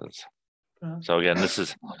glasses. So again, this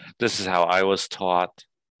is how I was taught.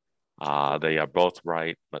 They are both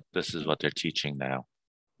right, but this is what they're teaching now.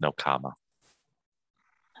 No comma.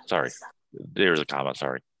 Sorry, there's a comma.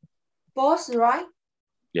 Sorry. Both right?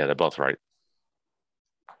 Yeah, they're both right.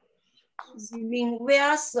 You mean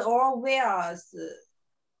where's or where's?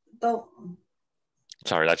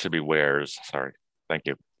 Sorry, that should be wears. Sorry, thank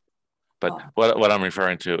you. But what I'm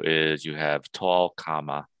referring to is you have tall,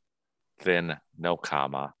 comma, thin, no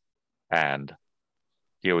comma, and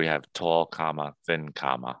here we have tall, comma, thin,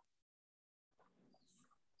 comma.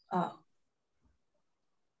 Oh.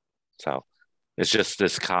 So it's just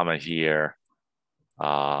this comma here.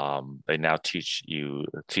 They now teach the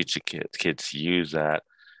kids to use that.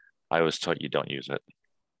 I was taught you don't use it.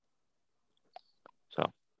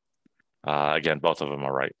 So again, both of them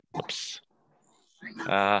are right. Whoops.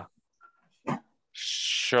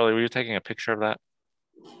 Shirley, were you taking a picture of that?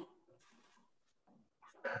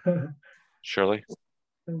 Shirley?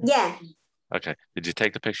 Yeah. Okay. Did you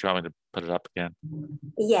take the picture? You want me to put it up again?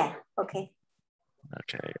 Yeah. Okay.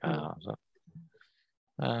 Okay.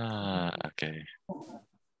 Okay.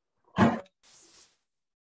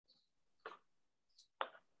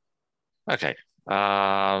 Okay.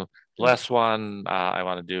 Last one I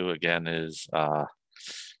want to do again is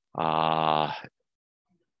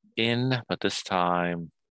in, but this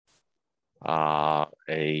time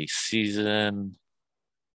a season.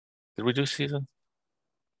 Did we do season?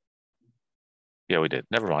 Yeah, we did.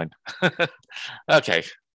 Never mind. Okay,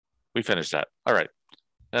 we finished that. All right.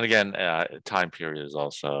 And again, time period is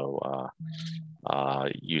also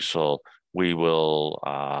useful. We will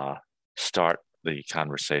start the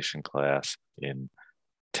conversation class in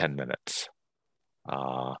 10 minutes.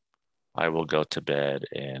 I will go to bed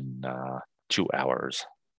in 2 hours.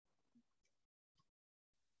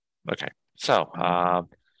 Okay, so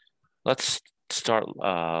let's start.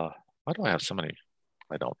 Why do I have so many?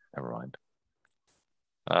 I don't, never mind.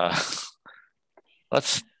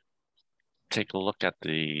 Let's take a look at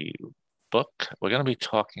the book. We're going to be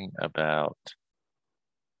talking about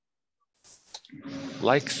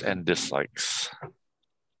likes and dislikes.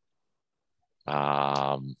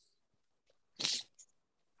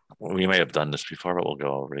 We may have done this before, but we'll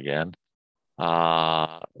go over it again.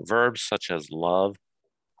 Verbs such as love,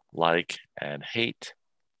 like, and hate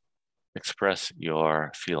express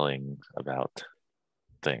your feelings about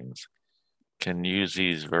things. Can use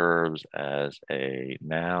these verbs as a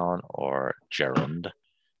noun or gerund. Do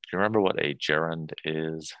you remember what a gerund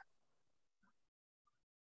is?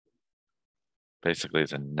 Basically,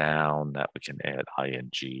 it's a noun that we can add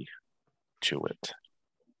ing to it.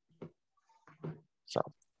 So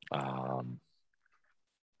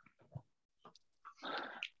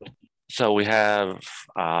So we have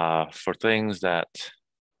for things that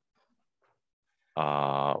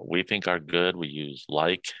we think are good, we use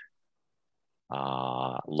like,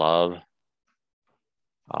 love,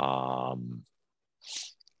 and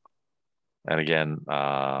again,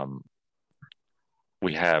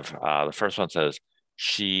 we have the first one says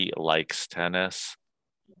she likes tennis.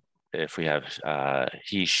 If we have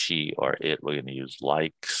he, she, or it, we're going to use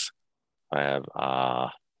likes. I have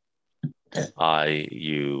I,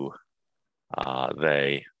 you,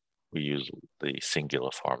 they. We use the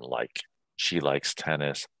singular form like. She likes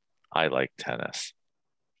tennis. I like tennis.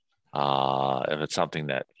 If it's something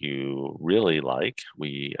that you really like,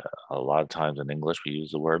 we a lot of times in English we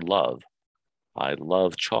use the word love. I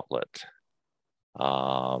love chocolate.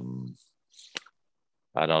 I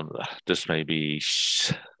don't. This may be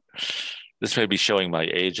showing my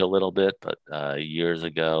age a little bit, but years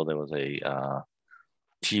ago there was a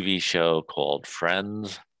TV show called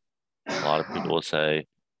Friends. A lot of people will say,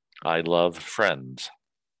 "I love Friends."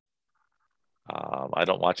 I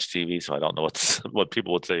don't watch TV, so I don't know what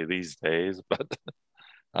people would say these days. But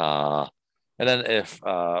and then if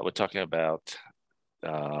we're talking about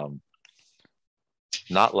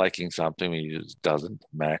not liking something, we use doesn't.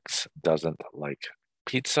 Max doesn't like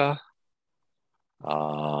pizza,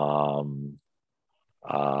 or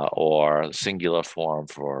singular form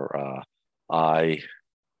for I,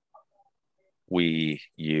 we,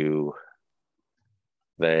 you,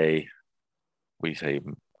 they. We say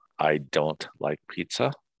I don't like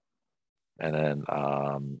pizza. And then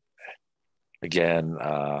again,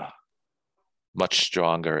 much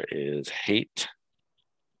stronger is hate.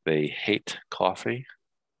 They hate coffee.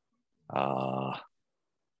 And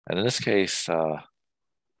in this case,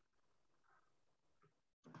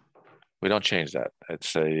 we don't change that. It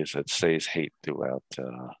stays hate throughout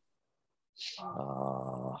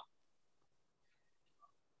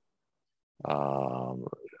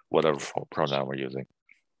whatever pronoun we're using.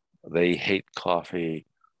 They hate coffee.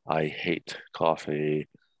 I hate coffee.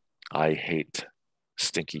 I hate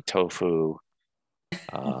stinky tofu.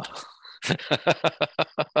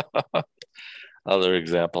 Other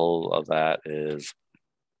example of that is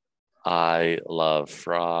I love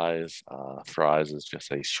fries. Fries is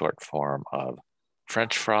just a short form of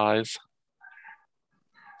French fries.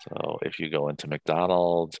 So if you go into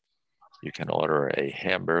McDonald's, you can order a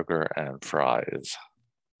hamburger and fries.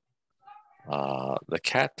 The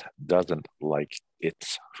cat doesn't like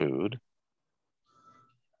its food.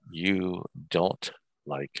 You don't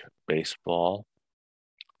like baseball.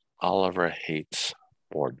 Oliver hates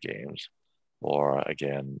board games. Or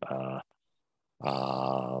again,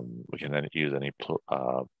 we can then use any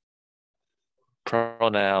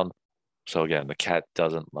pronoun. So again, the cat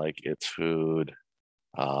doesn't like its food.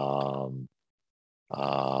 The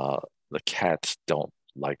cats don't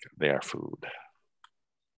like their food.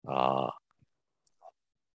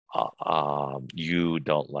 You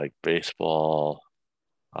don't like baseball.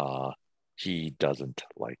 He doesn't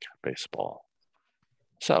like baseball.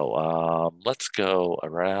 So let's go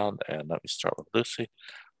around and let me start with Lucy.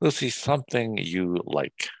 Lucy, something you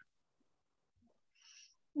like.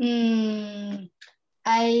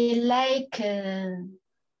 I like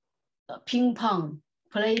ping pong,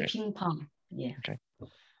 play ping pong. Yeah. Okay.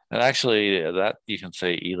 And actually, that you can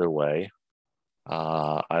say either way.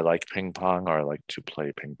 I like ping pong, or I like to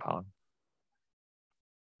play ping pong.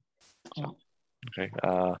 So, okay.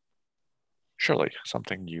 Shirley,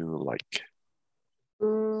 something you like.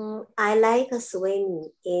 I like swimming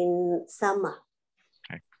in summer.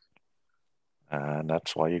 Okay. And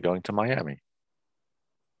that's why you're going to Miami.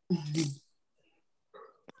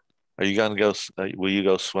 Are you going to go? Will you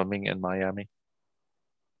go swimming in Miami?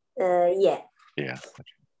 Yeah. Yeah.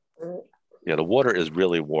 Yeah, the water is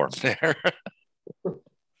really warm there.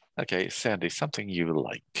 Okay, Sandy, something you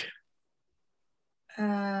like.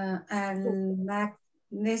 I like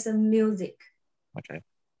listen music. Okay.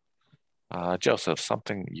 Joseph,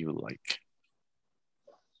 something you like.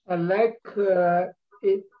 I like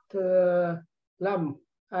eat lamb.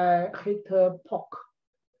 I hate pork.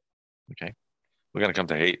 Okay. We're going to come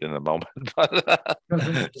to hate in a moment.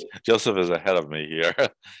 But Joseph is ahead of me here.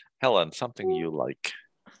 Helen, something you like.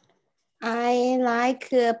 I like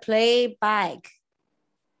play bike.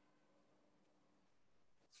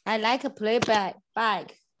 I like play bike.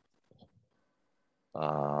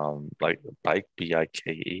 Like bike,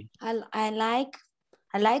 B-I-K-E. I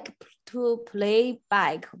like to play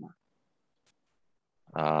bike.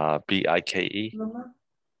 B-I-K-E.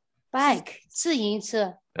 Bike, 自行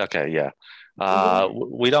车. Okay, yeah.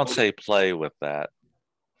 We don't say play with that.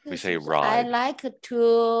 We say I ride. like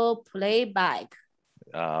to play bike.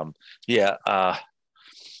 Yeah.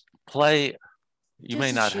 Play. You 就 may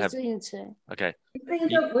是 not 骑 have. 自行车。 Okay. 自行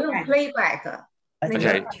车不用 playback，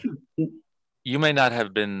 Okay. You may not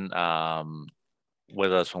have been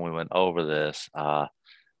with us when we went over this,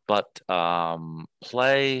 but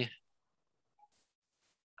play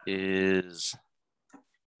is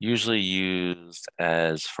usually used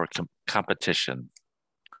as for competition.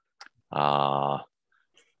 So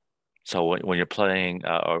when you're playing,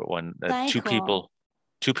 or when two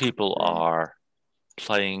people are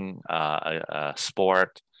playing a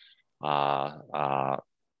sport,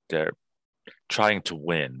 they're trying to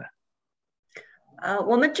win.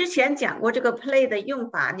 我们之前讲过这个 play 的用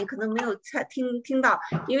法，你可能没有听到，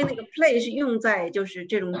因为那个 play 是用在就是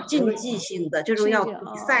这种竞技性的，这种要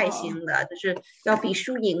比赛型的，就是要比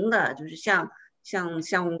输赢的，就是像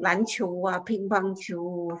篮球啊、乒乓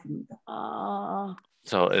球啊什么的。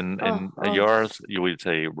So in yours, you would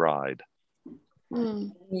say ride.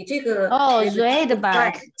 你这个ride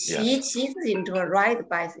bike， 骑自行车 ride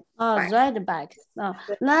bike。ride bike，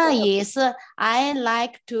 那也是 I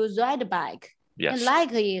like to ride bike。Yes.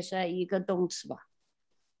 Like 也是一个动词吧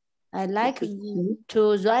 ？I like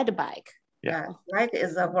to ride bike. Yeah, like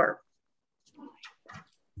is a verb.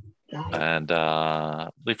 And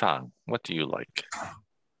Li Fang, what do you like?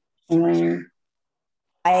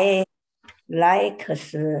 I like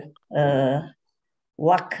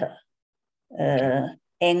walk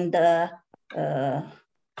and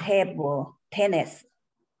table tennis.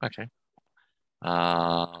 Okay.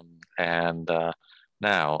 And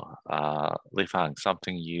now, Li Fang,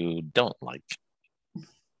 something you don't like.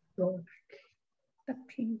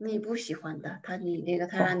 你不喜欢的，他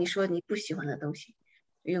让你说你不喜欢的东西，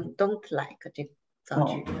用 don't like 这个造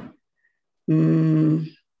句。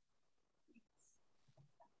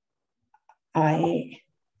I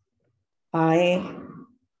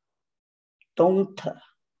don't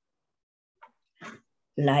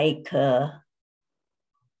like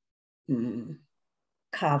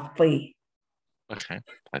coffee. Okay,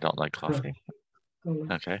 I don't like coffee.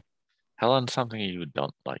 Okay. Helen, something you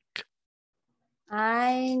don't like.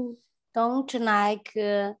 I don't like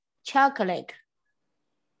chocolate.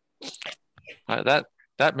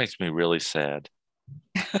 That makes me really sad.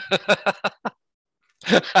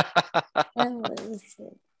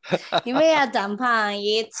 因为要长胖，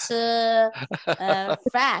也吃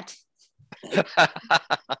fat.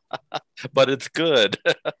 But it's good.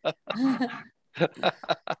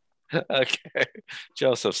 Okay.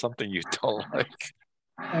 Joseph, something you don't like.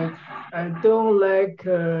 I don't like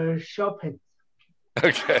shopping.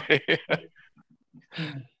 Okay.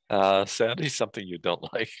 Sandy, something you don't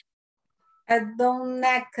like. I don't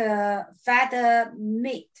like fat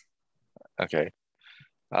meat. Okay.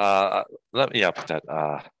 Let me up that.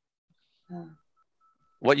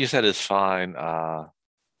 What you said is fine.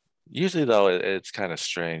 Usually, though, it's kind of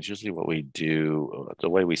strange. Usually, what we do, the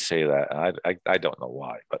way we say that, I don't know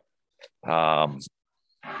why, but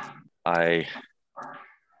I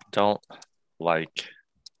don't like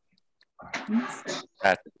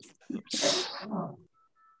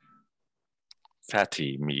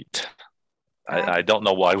fatty meat. I don't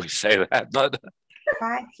know why we say that, but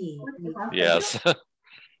fatty. Yes.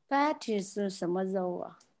 Fatty 是什么肉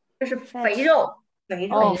啊？就是肥肉。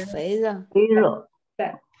哦，肥肉。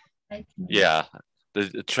Yeah,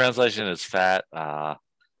 the translation is fat,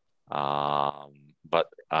 but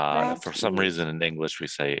for some reason in English we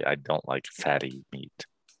say I don't like fatty meat.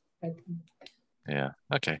 Yeah.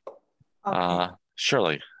 Okay.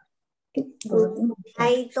 Shirley.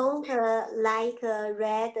 I don't like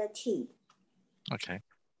red tea. Okay.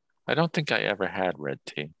 I don't think I ever had red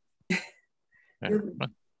tea. Yeah.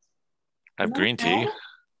 I have green tea.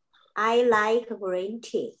 I like green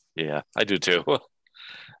tea. Yeah, I do too.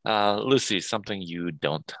 Lucy, something you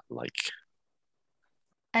don't like.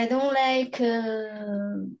 I don't like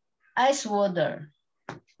ice water.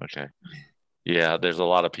 Okay. Yeah, there's a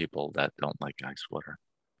lot of people that don't like ice water.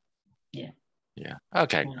 Yeah. Yeah.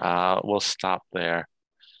 Okay. We'll stop there.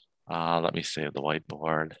 Let me save the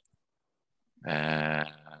whiteboard. And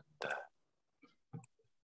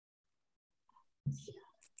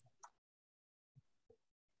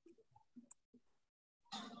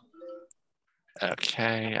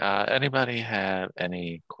okay. Anybody have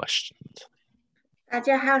any questions? 大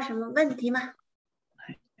家还有什么问题吗？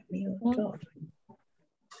没有照。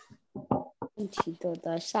问题都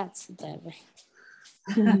到下次再问。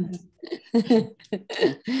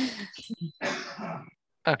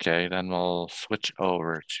Okay, then we'll switch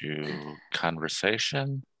over to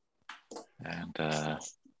conversation. And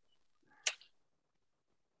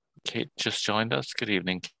Kate just joined us. Good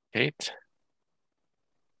evening, Kate.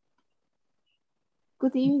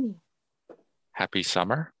 Good evening. Happy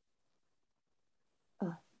summer.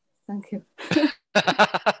 Thank you.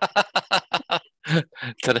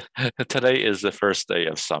 Today is the first day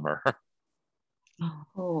of summer.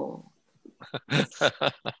 Oh.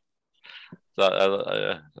 So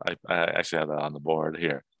I actually have that on the board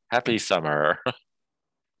here. Happy summer.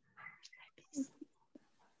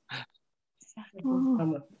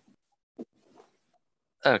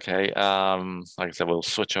 Okay, like I said, we'll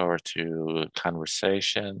switch over to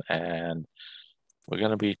conversation, and we're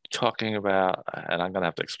going to be talking about, and I'm going to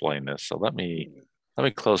have to explain this. So let me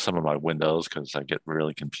close some of my windows because I get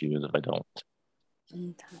really confused if I don't.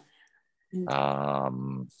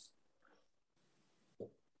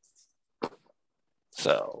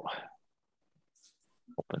 So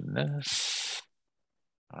open this.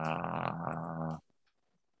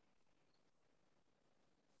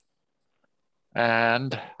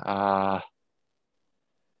 And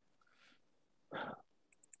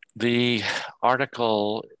the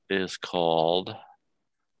article is called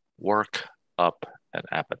Work Up an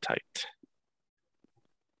Appetite.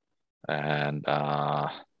 And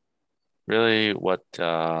really what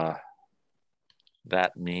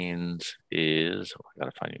that means is, I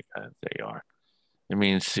gotta find you guys, there you are. It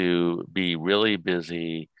means to be really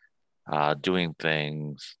busy doing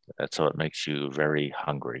things, so it makes you very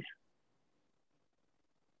hungry.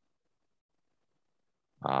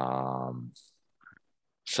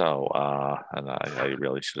 And I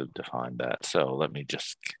really should have defined that. So let me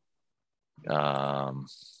just,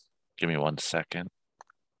 give me 1 second.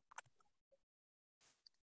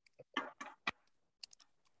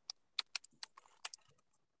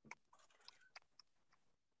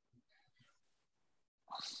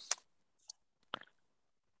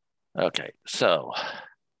 Okay, so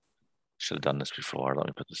should have done this before. Let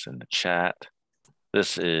me put this in the chat.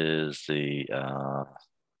 This is the,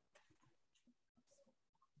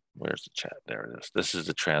 where's the chat? There it is. This is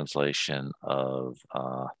the translation of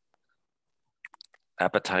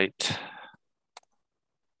appetite.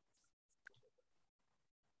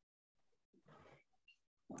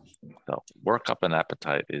 So work up an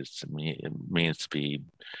appetite it means to be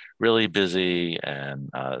really busy, and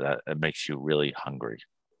that it makes you really hungry.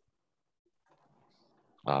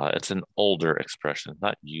 It's an older expression,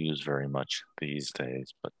 not used very much these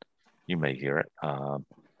days, but you may hear it.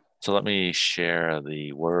 So let me share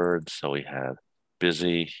the words. So we have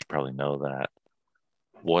busy, you probably know that.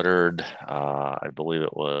 Watered, I believe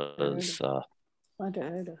it was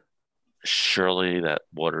Shirley that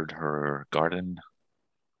watered her garden.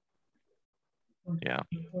 Yeah.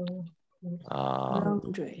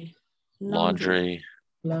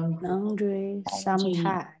 Laundry.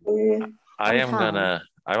 Sometime.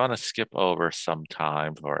 I want to skip over some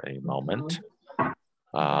time for a moment.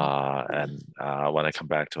 And when I come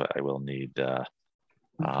back to it, I will need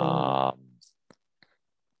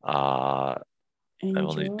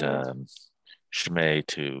Shmei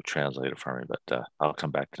to translate it for me, but I'll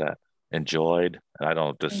come back to that. Enjoyed, and I don't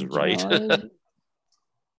know if this is right.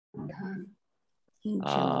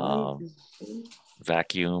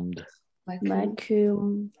 Vacuumed.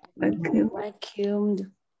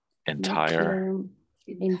 Vacuumed. Entire.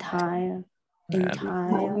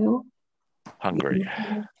 Hungry.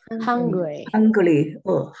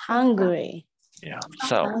 Yeah.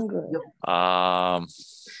 So,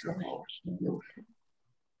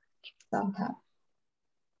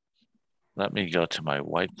 let me go to my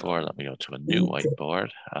whiteboard. Let me go to a new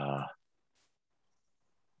whiteboard.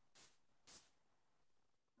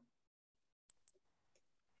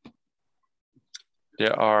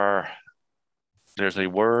 There's a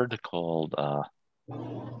word called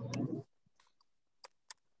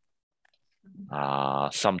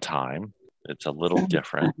sometime. It's a little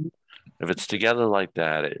different. If it's together like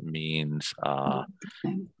that, it means a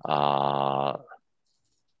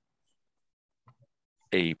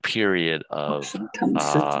period of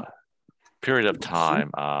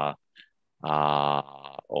time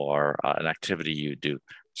or an activity you do.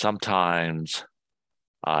 Sometimes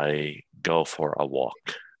I go for a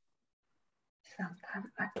walk.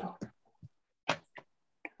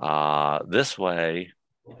 This way,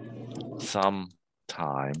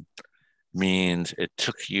 sometime means it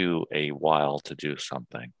took you a while to do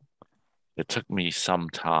something. It took me some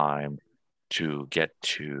time to get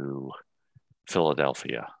to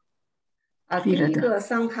Philadelphia. 第一个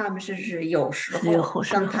sometimes 是有时候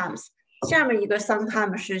sometimes， 下面一个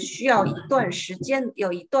sometimes 是需要一段时间，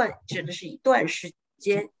指的是一段时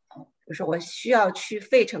间。比如说我需要去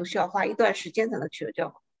费城，需要花一段时间才能去的，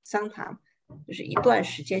叫 sometime， 就是一段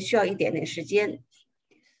时间，需要一点点时间。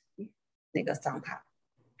那个 sometime。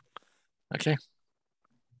Okay.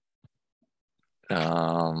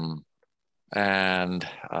 And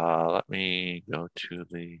let me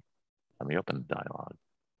open the dialogue.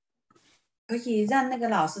 可以让那个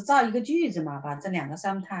老师造一个句子嘛？把这两个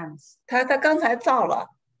sometimes。他刚才造了。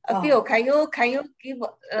Bill, can you give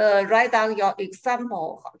write down your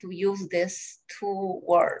example how to use this two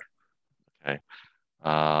word? Okay.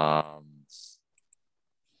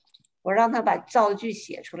 我让他把造句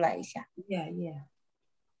写出来一下。Yeah, yeah.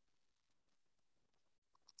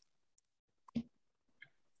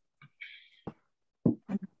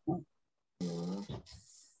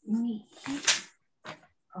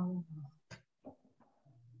 Oh.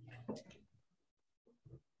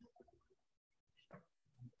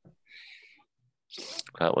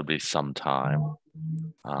 That would be sometime.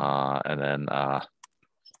 And then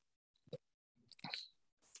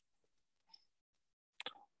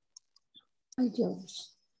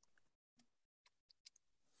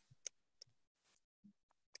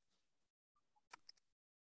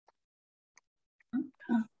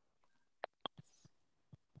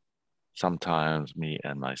sometimes me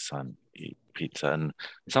and my son eat pizza, and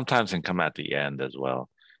sometimes can come at the end as well.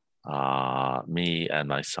 Me and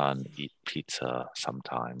my son eat pizza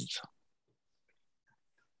sometimes.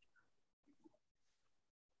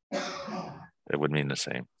 It would mean the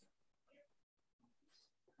same.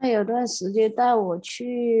 他有段时间带我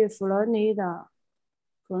去佛罗里达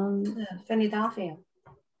，Philadelphia。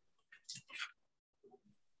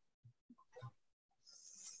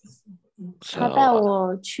他带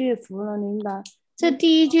我去佛罗里达，这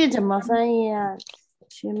第一句怎么翻译啊？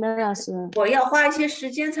徐梅老师，我要花一些时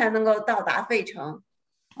间才能够到达费城。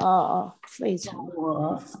费城。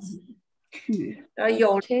我去。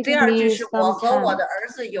第二句是我和我的儿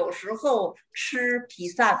子有时候吃披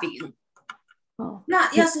萨饼。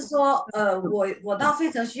那要是说我到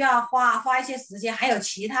费城需要花一些时间，还有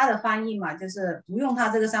其他的翻译嘛？就是不用它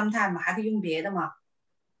这个 sometime， 还可以用别的嘛？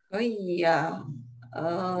可以呀。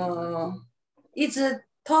It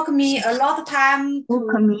took me a lot of time to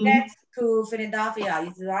get to Philadelphia.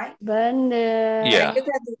 Is right? Yeah. You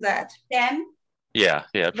can do that. Then. Yeah.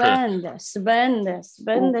 Spend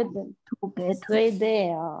to get 3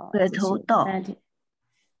 days.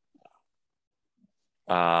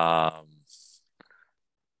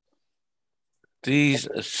 These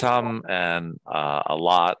some and a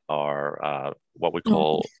lot are what we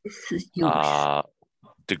call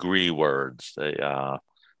degree words. They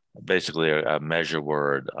basically a measure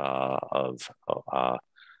word of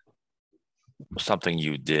something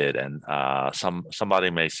you did, and somebody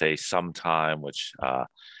may say sometime, which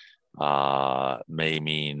may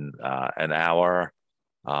mean an hour.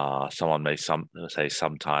 Someone may say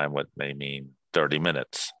sometime, what may mean 30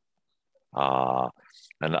 minutes.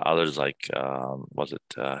 And others like, was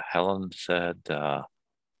it Helen said a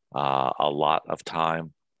lot of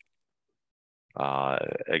time?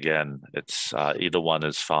 Again, it's either one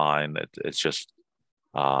is fine. It's just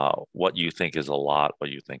what you think is a lot,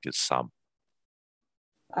 what you think is some.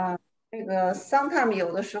 这个 sometime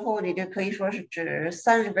有的时候你就可以说是指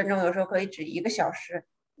30分钟，有时候可以指1个小时。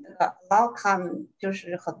那个 a lot time 就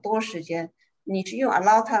是很多时间。你是用 a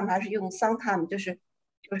lot time 还是用 sometime？ 就是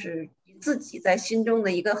你自己在心中的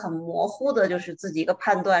一个很模糊的，就是自己一个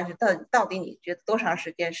判断是到底你觉得多长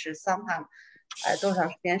时间是 sometime， 多长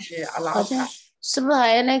时间是 a lot time？ 是不是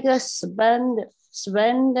还有那个 spend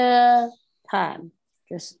time，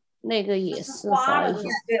 就是那个也是花一些，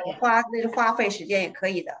对，那是花费时间也可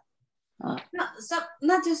以的。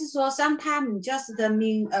那就是说 sometime just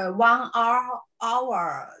mean 1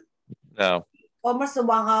 hour. No. Almost 1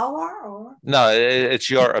 hour or? No, it's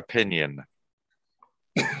your opinion.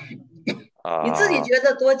 你自己觉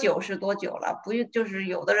得多久是多久了？不就是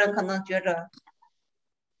有的人可能觉着，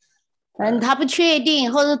反正他不确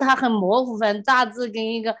定，或者他很模糊，反正大致跟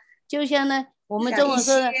一个，就像呢我们中文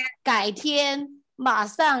说的改天、马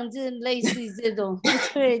上，就类似于这种不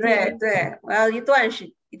确定。对，我要一段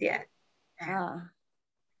时间。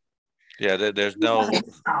Yeah, there's no. 很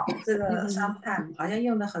少，这个 sometime 好像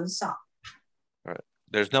用的很少。Right.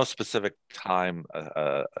 There's no specific time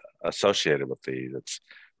associated with these. It's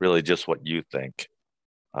really just what you think.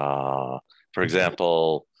 For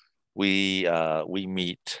example, we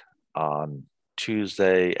meet on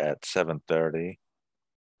Tuesday at 7:30,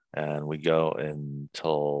 and we go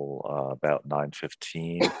until about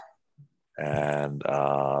 9:15. And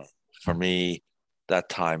for me, that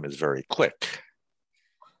time is very quick.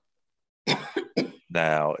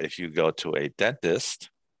 Now, if you go to a dentist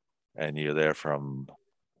and you're there from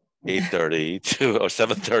 8:30 to or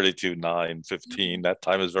 7:30 to 9:15, that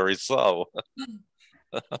time is very slow.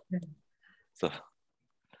 So,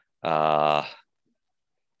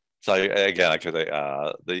 So again, I could say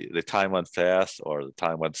the time went fast or the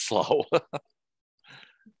time went slow.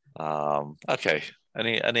 Okay.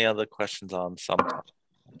 Any other questions on sometimes?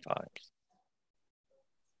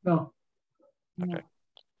 No. Okay.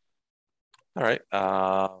 All right.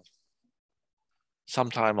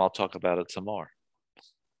 Sometime I'll talk about it some more.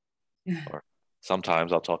 Or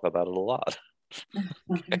sometimes I'll talk about it a lot.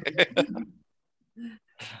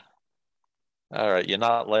 All right, you're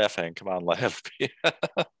not laughing. Come on, laugh.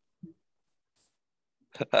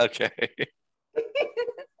 Okay.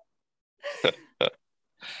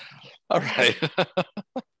 All right.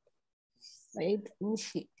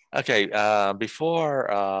 Okay,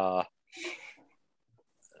 before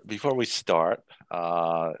we start,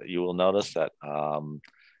 you will notice that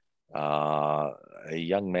a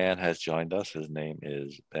young man has joined us. His name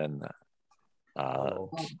is Ben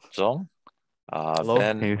Zong.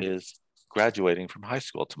 Ben is graduating from high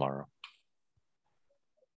school tomorrow.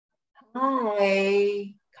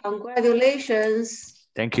 Hi, congratulations.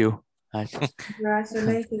 Thank you.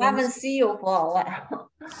 Congratulations. Haven't seen you for a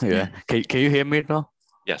while. Yeah. Can you hear me now?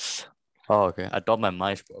 Yes. Oh, okay. I thought my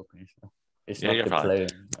mic's broken. So it's Yeah, not the play.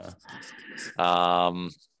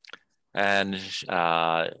 And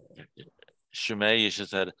Shumei, you should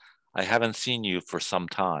said, I haven't seen you for some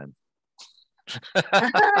time.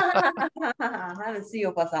 I haven't seen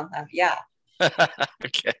you for some time. Yeah.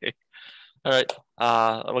 Okay. All right.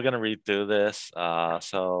 We're going to read through this.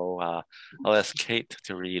 So I'll ask Kate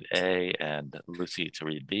to read A and Lucy to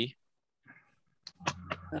read B.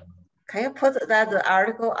 Can you put that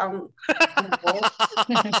article on board?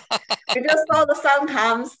 I just saw the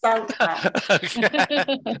sometimes.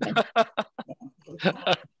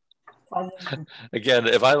 Again,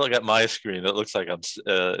 if I look at my screen, it looks like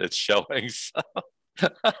it's showing. So.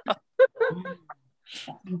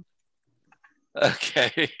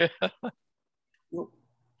 Okay.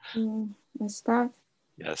 Let's start.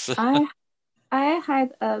 Yes. I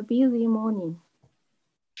had a busy morning.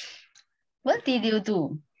 What did you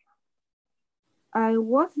do? I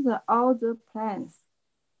watered all the plants.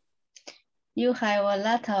 You have a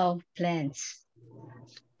lot of plants.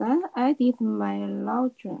 Then I did my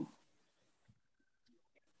laundry.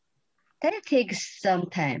 That takes some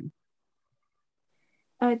time.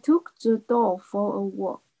 I took the dog for a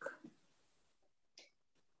walk.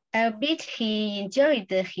 I bet he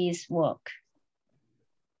enjoyed his walk.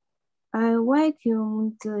 I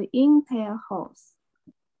vacuumed the entire house.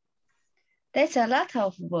 That's a lot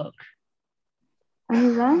of work.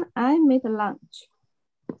 And then I made lunch.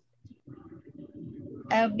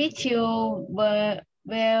 I bet you were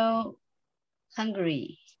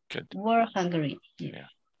hungry. Good. Were hungry. Yeah.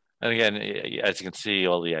 And again, as you can see,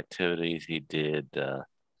 all the activities he did,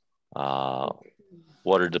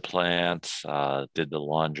 watered the plants, did the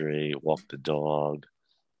laundry, walked the dog,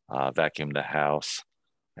 vacuumed the house.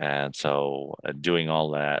 And so doing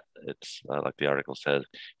all that, it's like the article says,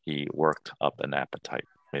 he worked up an appetite,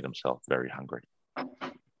 made himself very hungry.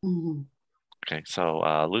 Mm-hmm. Okay, so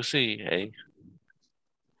Lucy, A.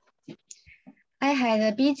 I had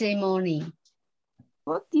a busy morning.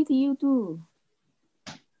 What did you do?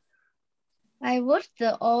 I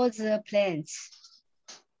watered all the plants.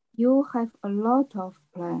 You have a lot of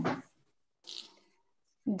plants.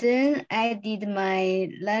 Then I did my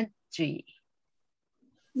laundry.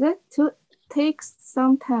 That takes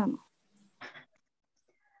some time.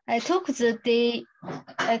 I took the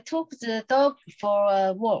dog for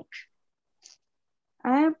a walk.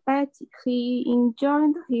 I bet he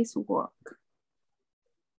enjoyed his work.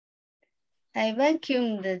 I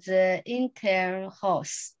vacuumed the entire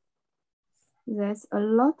house. That's a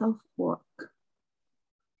lot of work.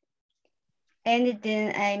 And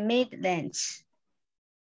then I made lunch.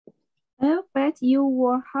 I bet you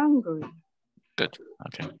were hungry. Good.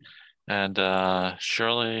 Okay. And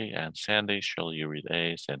Shirley and Sandy. Shirley, you read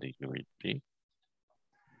A. Sandy, you read B.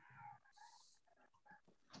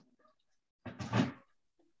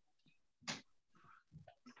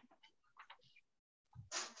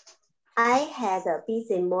 I had a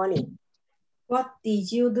busy morning. What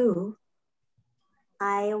did you do?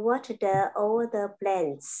 I watered all the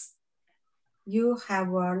plants. You have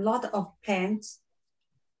a lot of plants.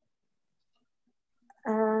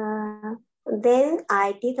 Then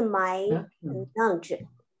I did my laundry.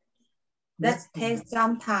 That takes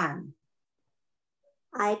some time.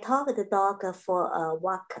 I took the dog for a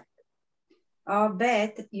walk. I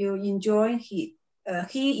bet you enjoy he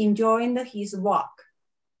enjoyed his walk.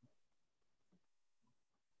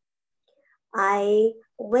 I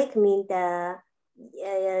vacuumed the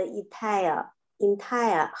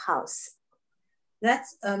entire house.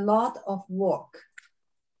 That's a lot of work.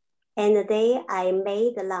 And then I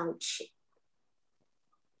made lunch.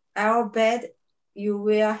 I'll bet you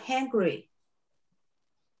were hungry.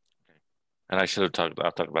 And I should have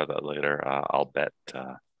I'll talk about that later. I'll bet.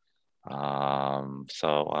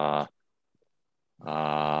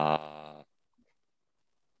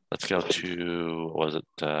 Let's go to, was it,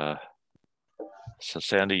 so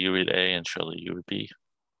Sandy, you read A, and Shirley, you read B.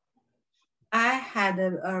 I had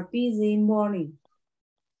a busy morning.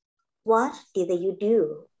 What did you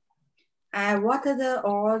do? I watered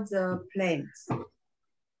all the plants.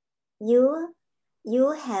 You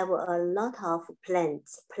have a lot of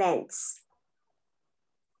plants.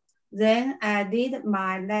 Then I did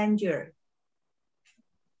my laundry.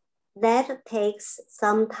 That takes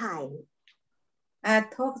some time. I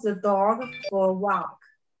took the dog for a walk.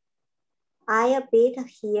 I bet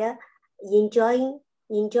here enjoying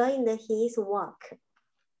his walk.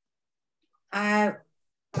 I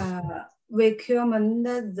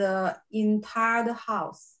vacuumed the entire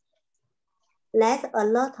house. That's a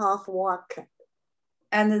lot of work.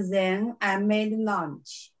 And then I made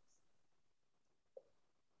lunch.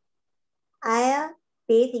 I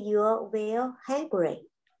bet you were hungry.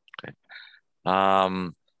 Okay.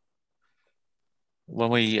 When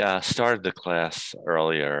we started the class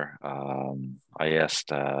earlier, I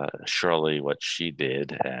asked Shirley what she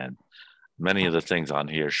did, and many of the things on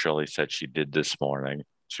here Shirley said she did this morning.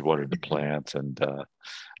 She watered the plants and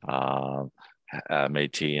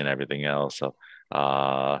made tea and everything else. So,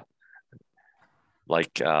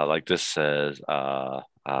 like this says,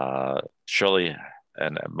 Shirley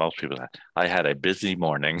and most people, I had a busy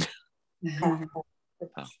morning.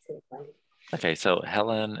 Okay, so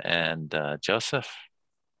Helen and Joseph.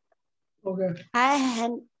 Okay. I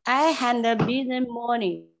had a busy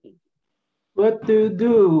morning. What do you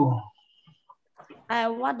do? I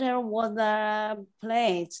water the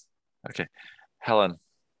plants. Okay, Helen,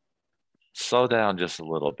 slow down just a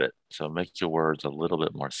little bit. So make your words a little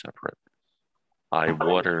bit more separate. I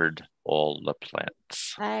watered all the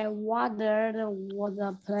plants. I watered all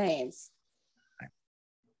the plants.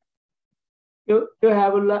 You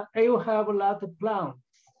have a lot of plants.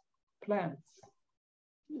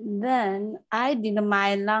 Then I did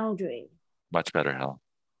my laundry. Much better, Helen.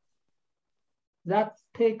 That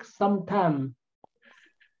takes some time.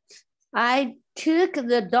 I took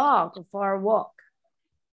the dog for a walk.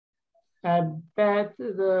 I bet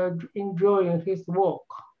enjoying his walk.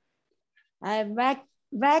 I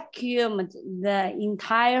vacuumed the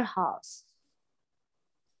entire house.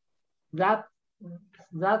 That's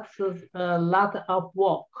a lot of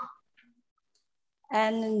work.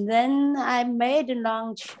 And then I made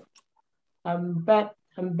lunch. I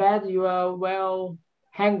bet you are well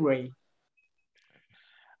hungry.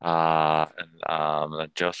 And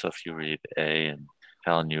Joseph, you read A, and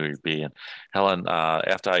Helen, you read B. And Helen,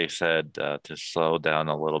 after I said to slow down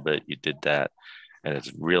a little bit, you did that. And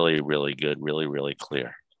it's really, really good, really, really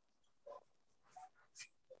clear.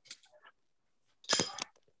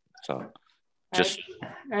 So just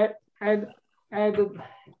at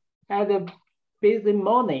a busy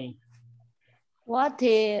morning. What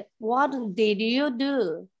did you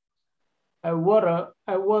do? I water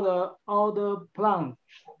all the plants.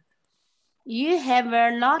 You have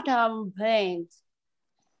a lot of plants.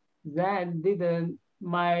 Then did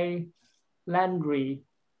my laundry.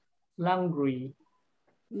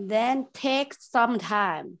 Then take some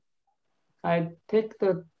time. I take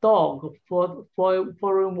the dog for a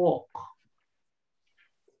walk.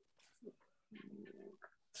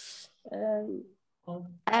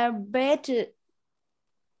 I bet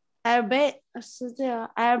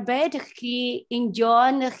he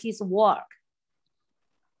enjoyed his work.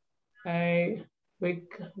 I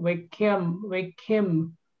vacuum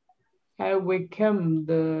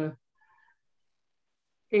the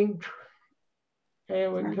entire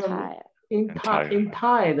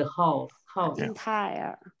house.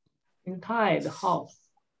 Entire house.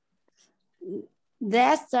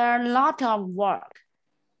 That's a lot of work.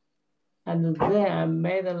 And then I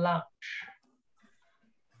made a lunch.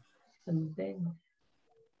 And then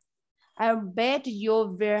I bet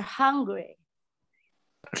you were hungry.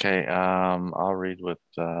 okay. I'll read with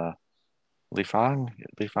Li Fang.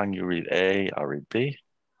 Li Fang, you read A. I'll read B.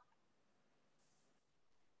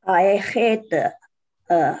 I had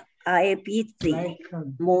a busy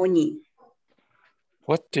morning.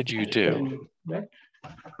 What did you do?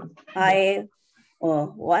 I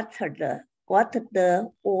watered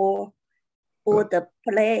all the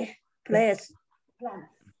plants.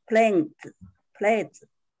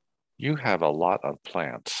 You have a lot of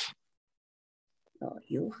plants. Oh,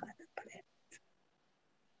 you had plants.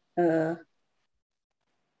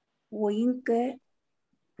 我应该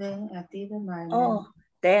Then I did my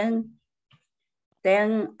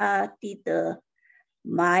then I did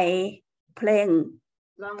my plan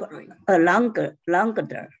Laundry.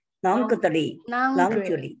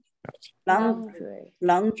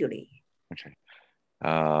 Laundry. Okay.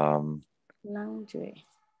 Laundry.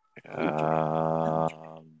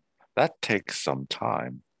 That takes some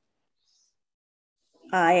time.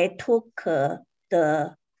 I took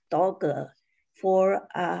the dog for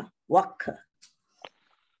a walk.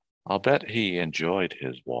 I'll bet he enjoyed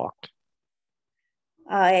his walk.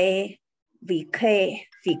 I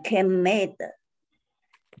became mad.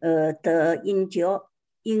 The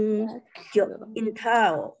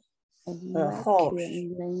entire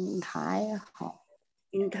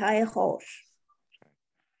house.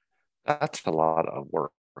 That's a lot of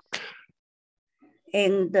work.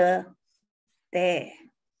 And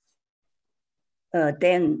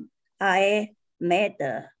then I made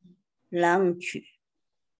lunch.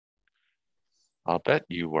 I'll bet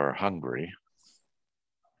you were hungry.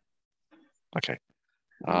 Okay.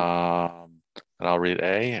 And I'll read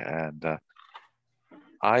A. And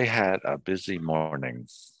I had a busy morning.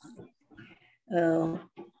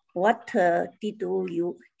 What did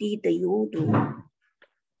you do?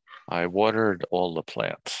 I watered all the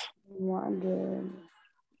plants.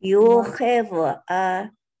 You have a lot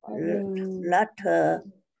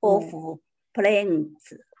of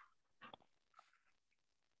plants.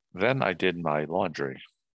 Then I did my laundry.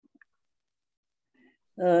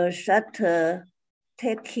 That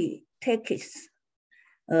takes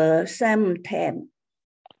some time.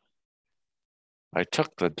 I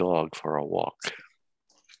took the dog for a walk.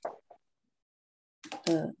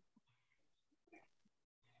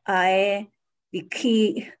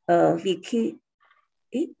 Vicky, I'll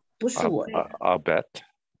bet.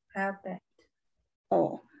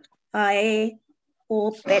 Oh, I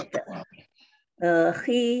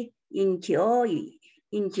bet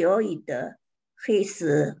he enjoyed his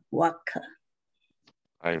work.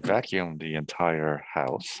 I vacuumed the entire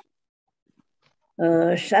house.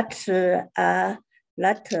 Such a lot of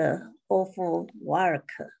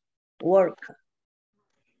work.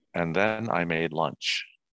 And then I made lunch.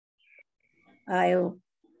 I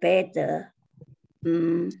bet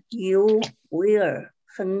you were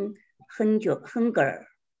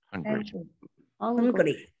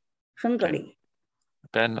hungry.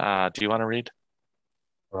 Ben, do you want to read?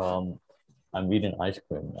 I'm eating ice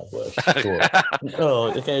cream at work. Sure.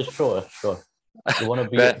 Oh, okay, sure. You want to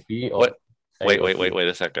be Ben, B or wait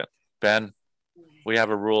a second. Ben, we have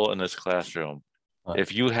a rule in this classroom.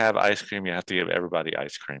 If you have ice cream, you have to give everybody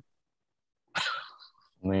ice cream. I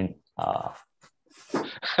mean,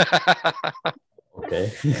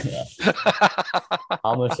 okay.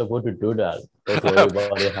 How am I supposed to do that? Go to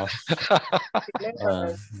everybody's house.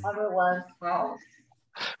 Everyone's house.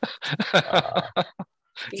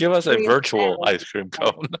 Give us a virtual ice cream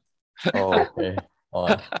cone. Oh, okay. All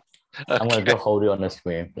right. I'm going to go hold it on the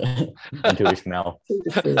screen until it smells.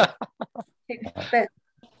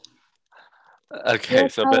 Okay,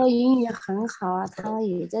 so 他的英语很好啊，他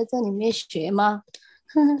也在这里面学吗？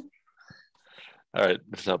 all right,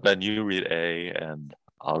 so Ben, you read A and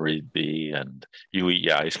I'll read B and you eat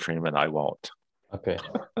your ice cream and I won't. Okay.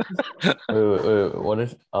 Wait, what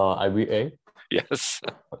is I read A? Yes.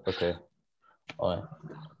 Okay. All right.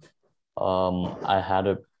 I had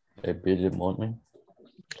a busy morning.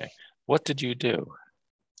 Okay. What did you do?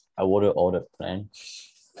 I watered all the plants.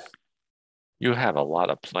 You have a lot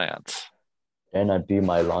of plants. Then I did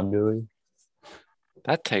my laundry.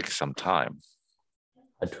 That takes some time.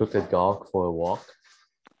 I took the dog for a walk.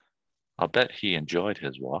 I'll bet he enjoyed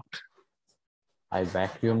his walk. I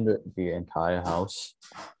vacuumed the entire house.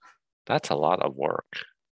 That's a lot of work.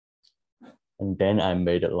 And then I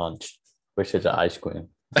made lunch, which is ice cream.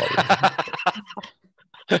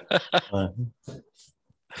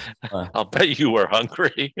 I'll bet you were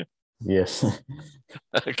hungry. Yes.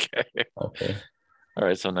 Okay. Okay. All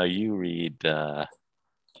right, so now you read A.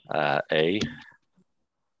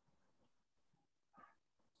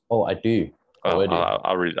 Oh, I do. Already.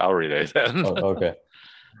 I'll read A then. Oh, okay.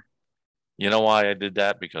 You know why I did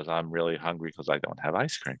that? Because I'm really hungry because I don't have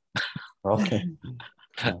ice cream. Okay.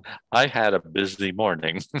 I had a busy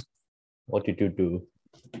morning. What did you do?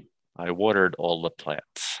 I watered all the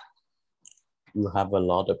plants. You have a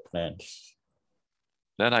lot of plants.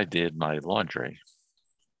 Then I did my laundry.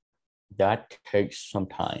 That takes some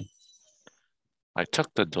time. I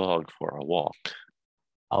took the dog for a walk.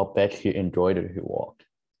 I'll bet he enjoyed his walk.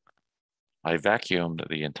 I vacuumed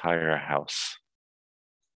the entire house.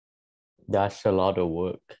 That's a lot of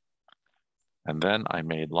work. And then I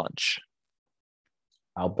made lunch.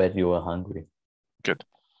 I'll bet you were hungry. Good.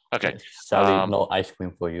 Okay. Sally, no ice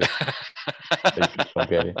cream for you. Don't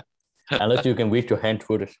get it. Unless you can reach your hand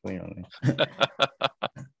through the screen.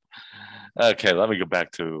 Okay, let me go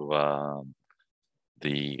back to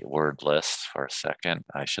the word list for a second.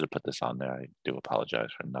 I should have put this on there. I do apologize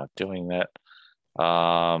for not doing that.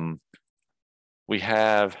 We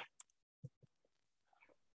have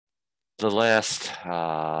the last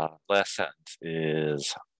sentence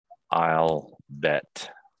is I'll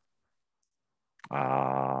bet.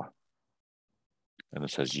 And it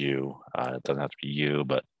says you. It doesn't have to be you,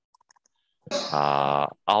 but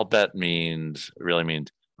I'll bet really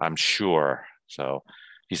means I'm sure. So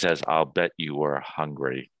he says, I'll bet you were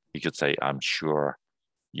hungry. He could say, I'm sure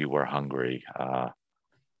you were hungry.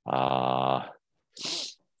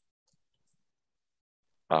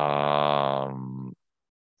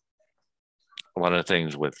 One of the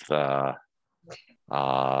things with, as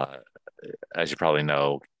you probably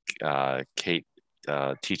know, Kate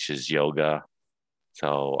teaches yoga.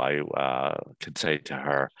 So I could say to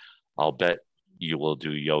her, I'll bet you will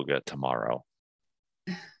do yoga tomorrow.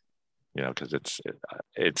 You know, because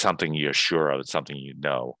it's something you're sure of. It's something you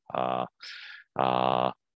know.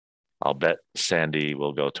 I'll bet Sandy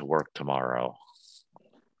will go to work tomorrow.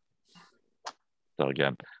 So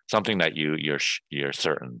again, something that you're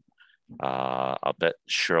certain. I'll bet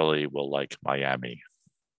Shirley will like Miami.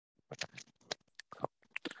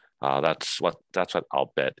 That's what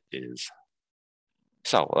I'll bet is.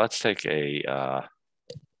 So let's take a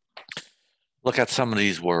look at some of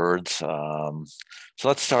these words. So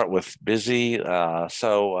let's start with busy. Let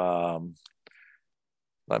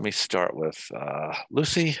me start with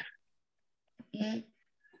Lucy.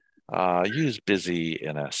 Use busy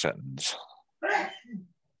in a sentence.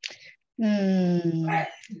 Is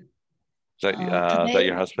that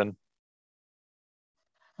your husband?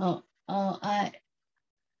 I'm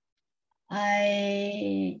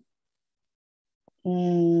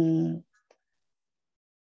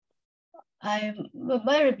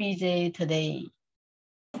very busy today.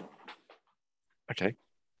 Okay.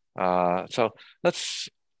 So let's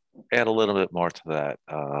add a little bit more to that.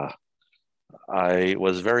 I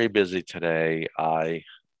was very busy today.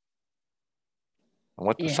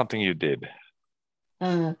 What's something you did?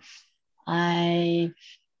 I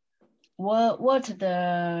watered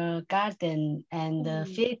the garden and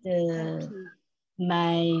feed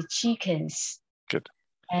my chickens. Good.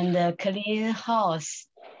 And clean house.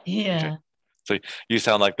 Yeah. Okay. So you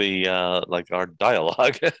sound like like our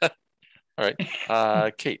dialogue. All right.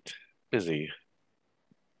 Kate, busy.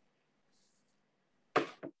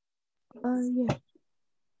 Yeah.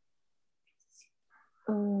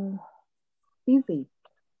 Busy.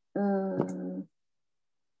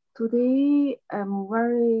 Today I'm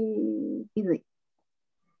very busy.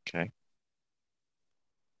 Okay.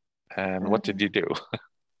 And what did you do?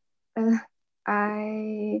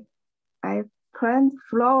 I plant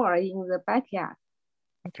flower in the backyard.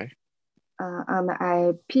 Okay. And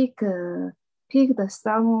I picked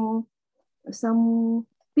some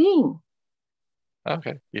bean.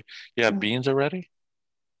 Okay. You have beans already?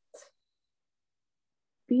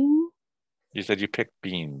 Bean? You said you picked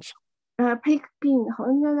beans. Pick bean 好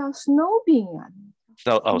像叫 snow bean 啊。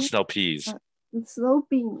Snow peas. Snow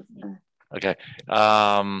beans. Okay.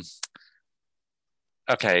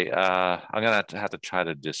 Okay. I'm gonna have to try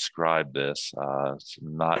to describe this. It's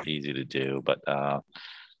not easy to do, but the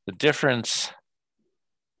difference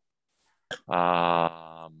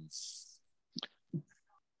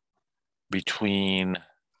between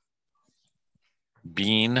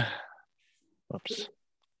bean,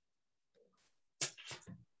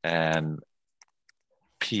 and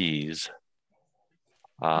peas.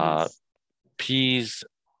 Peas,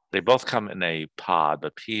 they both come in a pod,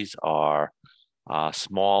 but peas are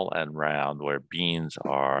small and round, where beans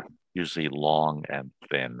are usually long and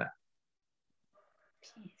thin.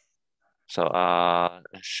 So,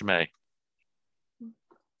 Shmei,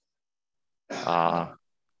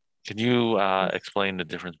 can you explain the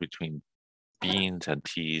difference between beans and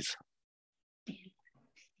peas?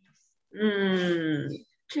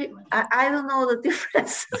 I don't know the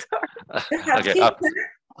difference. Okay,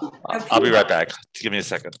 I'll be right back. Give me a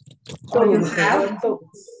second. So you have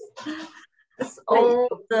it's all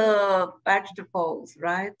the vegetables,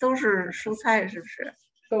 right? 都是蔬菜，是不是？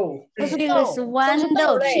这个是豌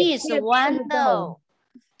豆 ，peas 是豌豆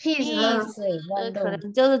 ，peas 可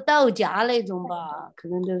能就是豆荚那种吧，可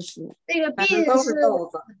能就是这个 beans 都是豆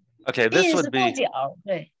子。Okay, this would be 豆角，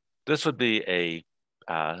对。This would be a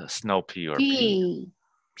snow pea or pea.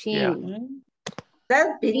 Yeah.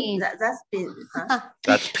 That's bean. That's bean.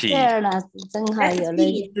 That's pea. 这儿呢，正好有了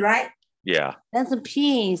right? Yeah. That's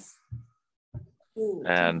peas.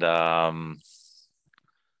 And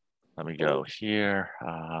let me go here.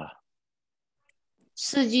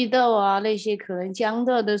 四季豆啊，那些可能姜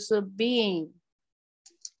豆都是 bean，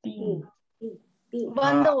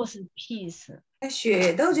 豌豆是 peas。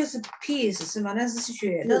血豆就是 peas 是吗？那是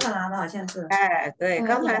血豆拿的好像是。哎，对，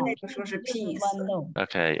刚才那个说是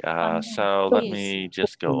peas。Okay, so let me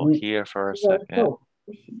just go here for a second.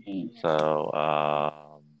 So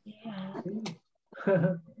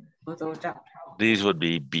these would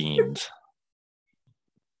be beans.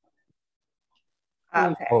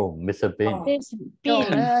 Okay. Oh, Mr. Bean.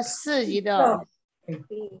 bean 四季豆。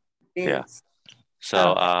Yeah.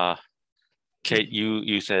 So Kate,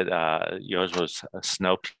 you said yours was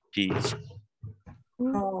snow peas.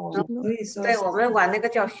 哦，对，我们管那个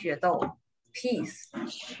叫血豆 peas。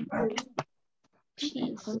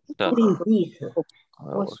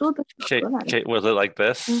我说的 Kate, was it like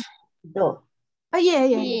this? No. Oh yeah.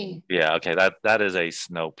 Yeah. Okay. That is a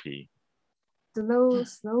snow pea.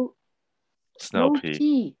 Snow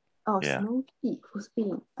pea. Oh, Yeah. snow pea. Who's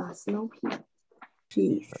being? Snow pea.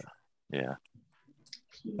 Peas. Yeah.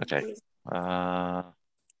 Okay.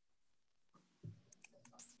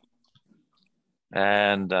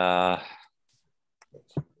 And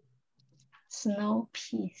snow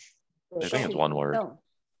peas. I think it's one word.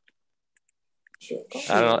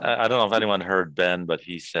 I don't know if anyone heard Ben, but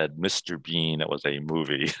he said Mr. Bean. It was a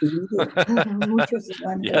movie.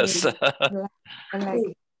 Yes.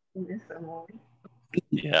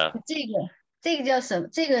 Yeah. 这个叫什么？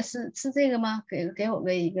这个是这个吗？给我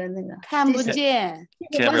个一个那个看不见，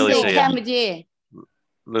 Can't really see 看 it. 不见。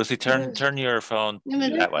 Lucy, turn your phone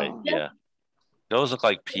that way. Yeah. Those look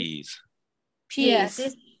like peas. Peas.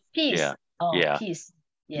 Yeah. Oh, Yeah. peas.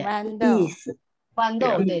 Yeah. 豌豆，豌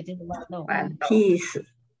豆，对，这是豌豆。Peas.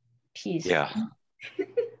 Peas. Yeah.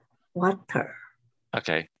 Water.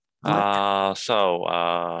 Okay. So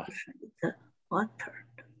Water.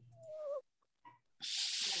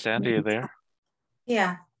 Sandy, you there?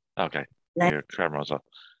 Yeah. Okay. Your camera's up.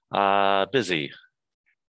 Busy.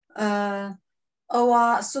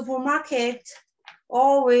 Our supermarket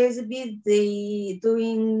always busy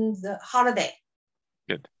during the holiday.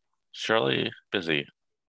 Good. Shirley, busy.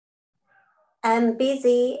 I'm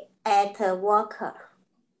busy at work.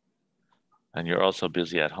 And you're also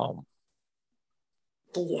busy at home.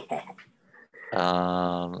 Yeah.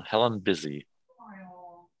 Helen, busy.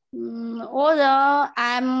 Although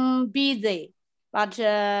I'm busy, but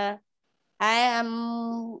I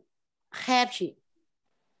am happy.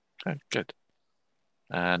 Okay, good.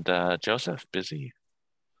 And Joseph, busy.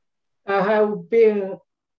 I have been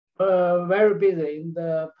very busy in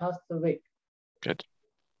the past week. Good.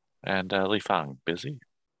 And Li Fang, busy.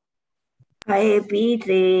 I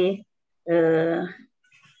busy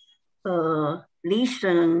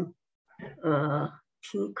listen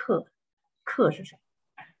听课，课是啥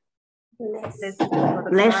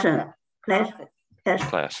 ？Lesson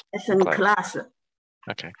class.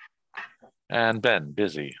 Okay. And Ben,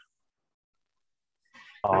 busy.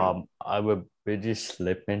 I will busy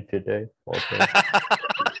sleeping today. Okay.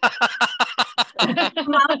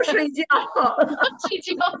 睡觉。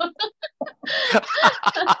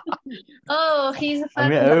Oh, he's I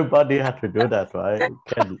mean, everybody has to do that, right? You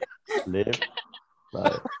can't sleep.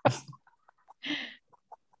 Right.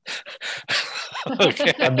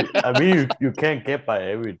 Okay. I mean, you can't get by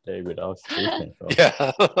every day without sleeping. So Yeah.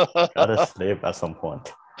 gotta sleep at some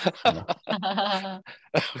point. You know?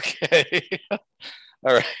 Okay.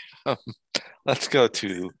 All right. Let's go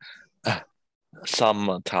to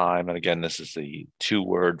sometime. And again, this is the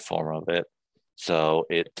 2-word form of it. So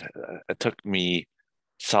it took me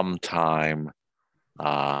some time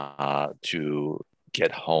to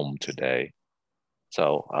get home today.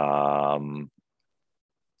 So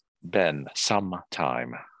Ben,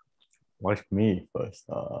 sometime. Watch me first.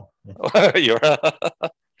 You're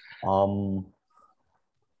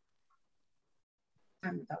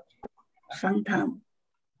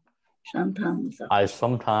Sometimes. I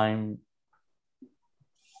sometimes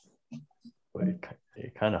wait,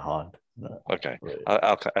 it's kind of hard. okay. Wait.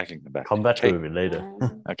 I can come back. Come back to it later.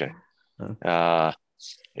 Okay.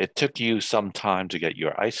 It took you some time to get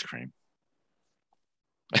your ice cream.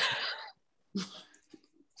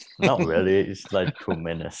 Not really. It's like 2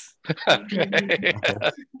 minutes. Okay.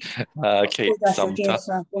 Kate, sometime.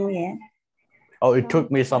 Oh, it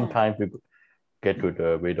took me some time to get to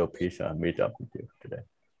the Widow Pizza and meet up with you today.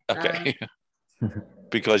 Okay.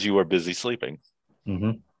 Because you were busy sleeping.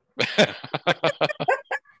 Mm-hmm.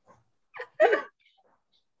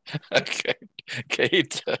 Okay.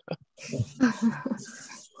 Kate.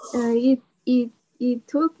 It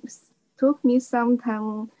took me some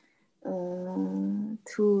time to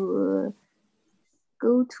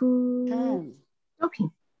go to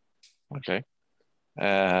shopping. Okay.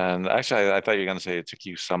 And actually, I thought you were going to say it took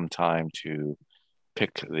you some time to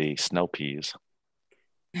pick the snow peas.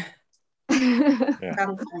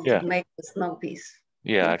 To make the snow peas.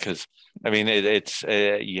 Yeah, because I mean, it's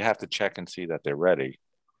you have to check and see that they're ready.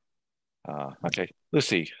 Okay,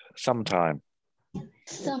 Lucy, sometime.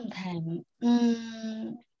 Sometime.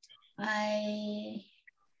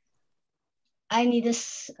 I need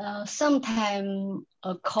sometime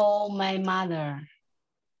call my mother.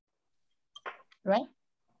 Right?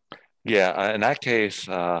 Yeah, in that case,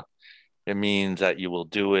 it means that you will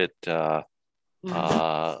do it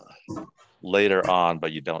later on,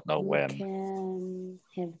 but you don't know when. Can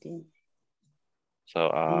have this. So,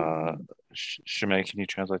 Shimei, can you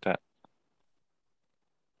translate that?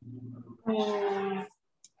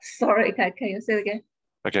 Sorry, can you say it again?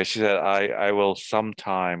 Okay, she said, I will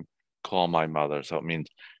sometime call my mother. So it means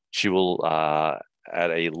she will, at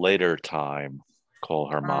a later time, call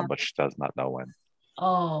her mom, but she does not know when.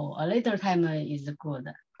 Oh, a later time is good.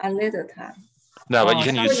 A later time. No, but you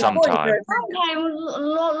can use sometime. Sometime,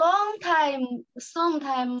 long time,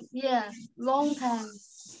 sometime, yeah, long time.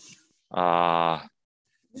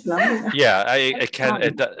 Yeah, it can.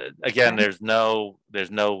 Again, there's no.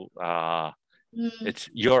 It's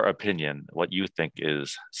your opinion. What you think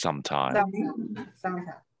is sometime.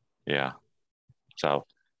 Sometime. Yeah. So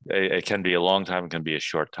it can be a long time. It can be a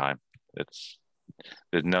short time.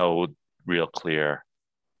 There's no real clear.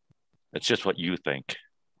 It's just what you think.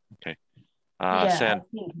 Okay.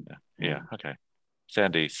 Yeah. Okay.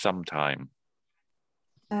 Sandy, sometime.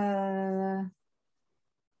 Go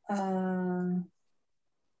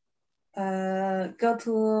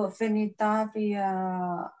to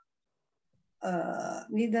Philadelphia.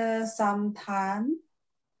 Need some time.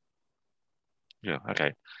 Yeah.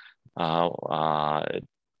 Okay. I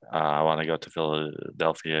want to go to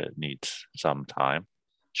Philadelphia. It needs some time.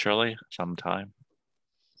 Shirley, sometime.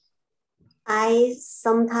 I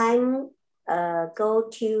sometime go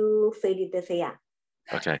to Philadelphia.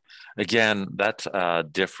 Okay. Again, that's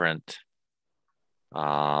different.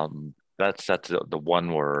 That's the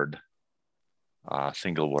one word,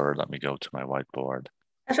 single word. Let me go to my whiteboard.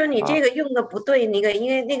 他说你这个用的不对，因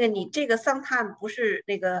为你这个 sometime 不是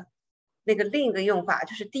那个另一个用法，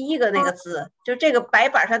就是第一个那个字，就这个白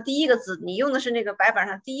板上第一个字，你用的是那个白板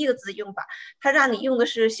上第一个字用法，它让你用的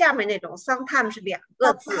是下面那种 sometime 是两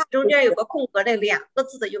个字，中间有个空格那两个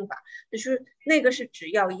字的用法，就是那个是只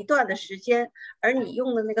要一段的时间，而你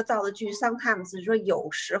用的那个造的句 sometimes 是说有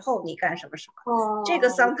时候你干什么什么，这个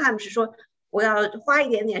sometimes 是说我要花一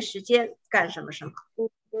点点时间干什么什么。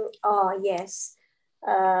Yes.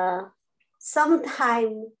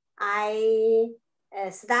 Sometime I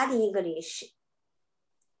study English.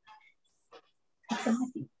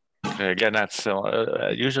 Okay, again, that's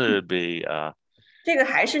similar. Usually it would be. 这个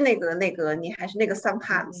还是那个，你还是那个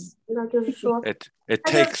sometimes。那就是说 It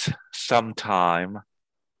takes some time.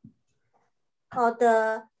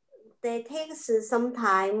 It takes some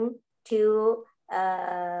time to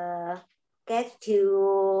get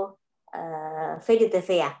to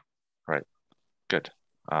Philadelphia. Right. Good.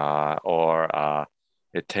 Or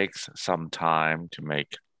it takes some time to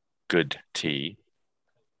make good tea,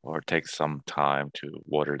 or it takes some time to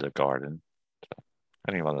water the garden. So,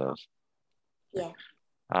 any one of those. Yeah.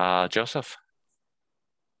 Joseph?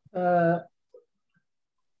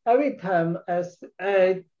 Every time I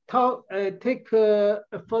take a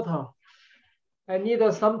photo, I need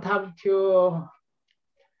some time to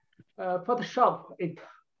Photoshop it.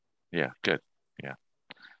 Yeah, good. Yeah.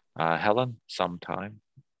 Helen, sometime.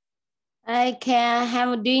 I can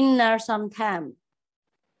have dinner sometime.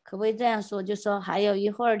 可不可以这样说？就说还有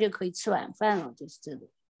一会儿就可以吃晚饭了，就是这个。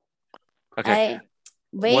Okay.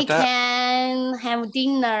 We can have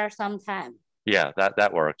dinner sometime. Yeah,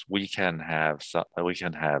 that works. We can have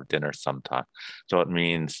dinner sometime. So it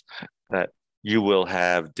means that you will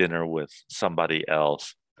have dinner with somebody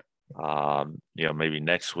else. Maybe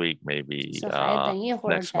next week, maybe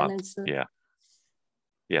next month. Yeah,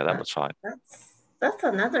 that was fine. That's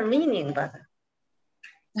another meaning, but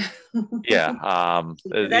yeah,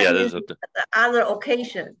 there's the other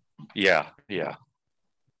occasion. Yeah.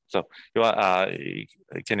 So you want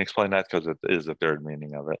can you explain that, because it is the third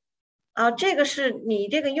meaning of it. 这个是你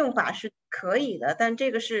这个用法是可以的，但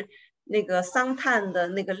这个是那个 sometime 的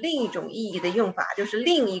那个另一种意义的用法，就是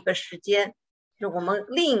另一个时间，就是我们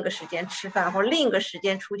另一个时间吃饭，或者另一个时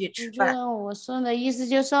间出去吃饭。我说的意思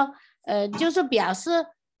就是说，就是表示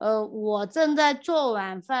我正在做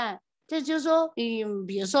晚饭，这就是说，比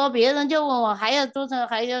如说别人就问我还要做成，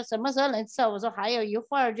还有什么时候能吃？我说还有一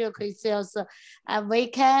会儿就可以吃，要是we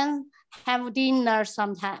can have dinner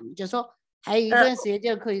sometime，就说还有一段时间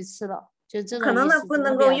就可以吃了，就这种可能呢意思。不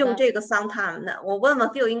能够用这个 sometime 呢，我问问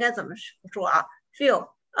Phil 应该怎么说啊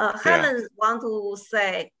 ？Phil，Helen want to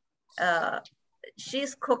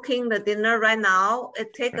say，she's cooking the dinner right now.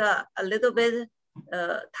 It take a little bit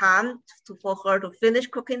time for her to finish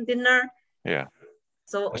cooking dinner. Yeah.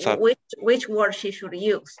 So which word she should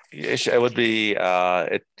use? It would be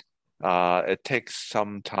it takes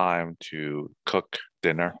some time to cook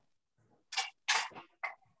dinner.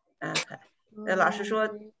 OK， 老师说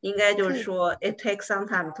应该就是说 it takes some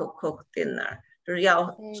time to cook dinner， 就是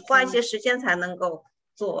要花一些时间才能够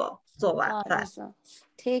做晚饭。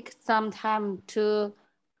Take some time to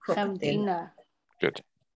have dinner. Good.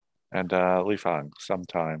 And Li Fang,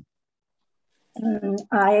 sometime.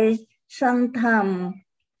 I sometimes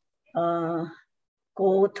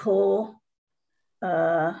go to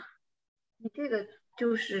你这个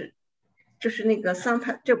就是那个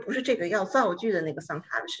sometimes， 这不是这个要造句的那个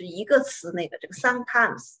sometimes， 是一个词那个这个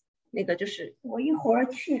sometimes 那个就是我一会儿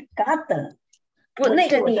去 garden。不，那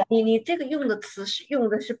个你这个用的词是用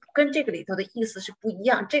的是跟这个里头的意思是不一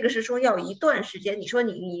样。这个是说要一段时间。你说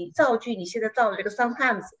你造句，你现在造的这个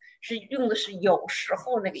sometimes 是用的是有时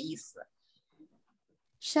候那个意思。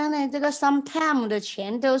现在这个 sometime 的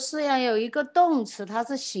前头是要有一个动词，它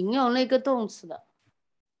是形容那个动词的。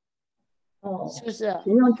是不是？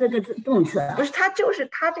形容这个动词？不是，它就是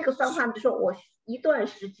它这个 sometime 就说我一段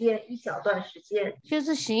时间，一小段时间，就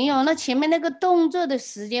是形容那前面那个动作的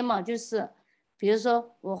时间嘛，就是。比如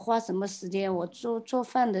说我花什么时间，我做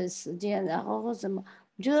饭的时间，然后或什么，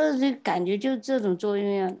我觉得这感觉就这种作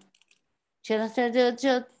用呀。觉得这，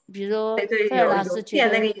比如费尔老师觉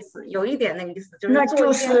得有一点那个意思，有一点那个意思，就是那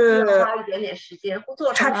就是花一点点时间，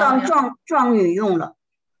做他当状语用了。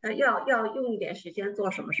要用一点时间做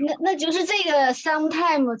什么什么。那就是这个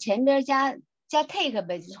sometime 前边加 take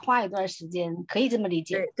呗，就是花一段时间，可以这么理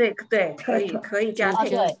解。对，可以加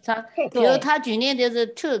take。比如他举例就是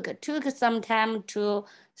took some time to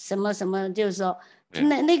什么什么，就是说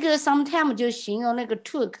那个 sometime 就形容那个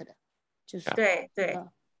took 的，就是对，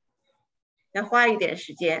要花一点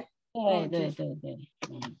时间。对。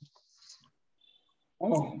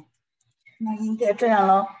那应该这样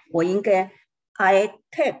咯，我应该 I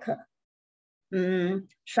take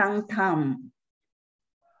sometime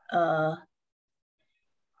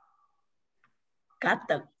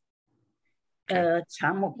garden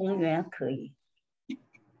草木公园可以，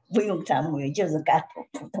不用草木园，就是 garden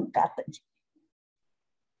普通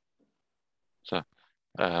garden。So,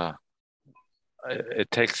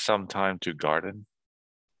 it takes some time to garden.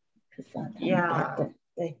 Yeah.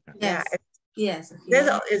 Yes.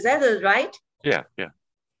 Is that right? Yeah.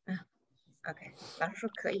 Okay. 老师说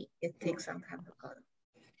可以 It takes some time to garden.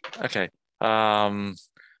 Okay.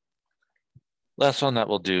 Last one that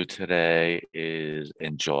we'll do today is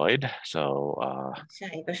enjoyed. So 下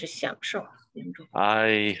一个是享受。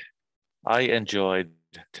I enjoyed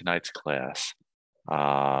tonight's class,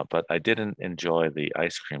 but I didn't enjoy the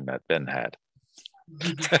ice cream that Ben had.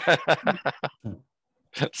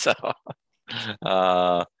 So,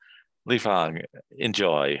 Li Fang,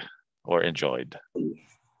 enjoy or enjoyed?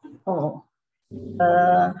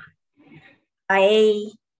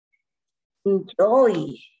 I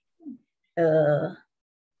enjoy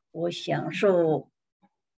我享受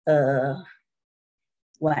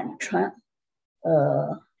晚餐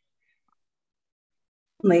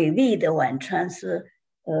美丽的晚餐是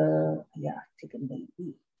这个美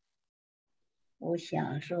丽我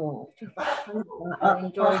享受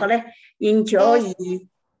好嘞 enjoy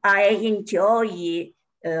I enjoy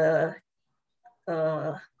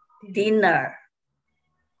dinner.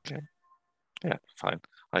 Okay. Yeah, fine.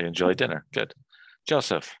 I enjoy dinner. Good.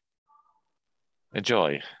 Joseph,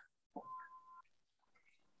 enjoy.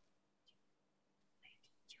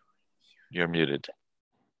 You're muted.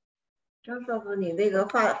 Joseph, 你那个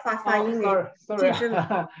发音sorry.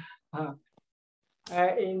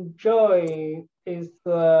 I enjoy is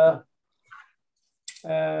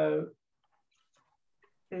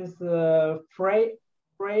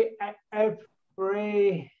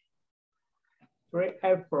free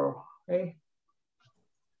apple. Okay.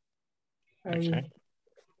 Okay.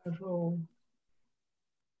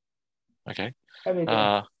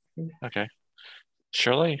 Okay.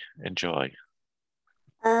 Shirley, enjoy.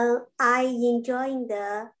 I enjoy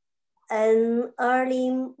the early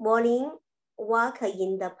morning walk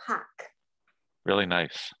in the park. Really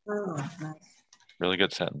nice. Oh, nice. Really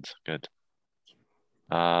good sentence. Good.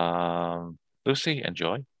 Lucy,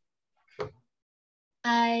 enjoy.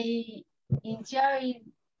 I enjoy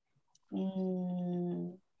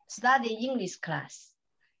study English class.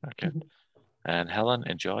 Okay. And Helen,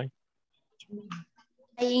 enjoy?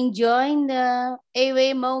 I enjoy the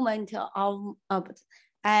every moment of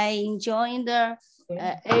I enjoy the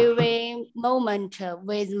every moment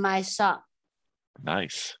with my son.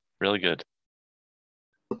 Nice. Really good.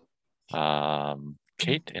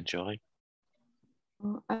 Kate, enjoy?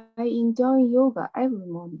 I enjoy yoga every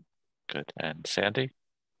morning. Good. And Sandy?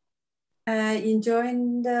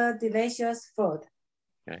 Enjoying the delicious food.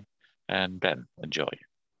 Okay. And Ben, enjoy?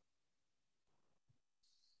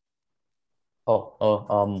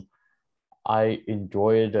 I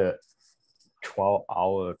enjoy the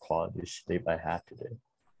 12-hour quality sleep I had today.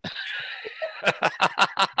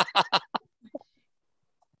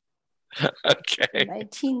 Okay.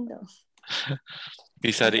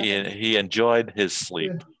 He said he enjoyed his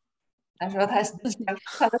sleep. 他说他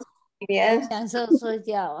里面享受睡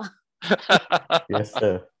觉啊。Yes,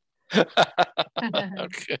 sir.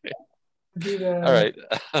 Okay. All right.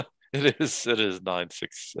 It is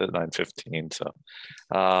 9:15. So,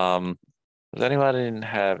 does anybody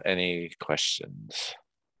have any questions?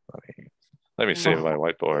 Let me save my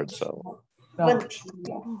whiteboard. So, where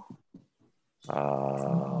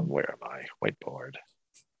am I? Whiteboard.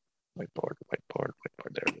 There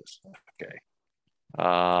it is. Okay.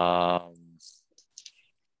 All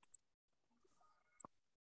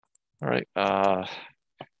right.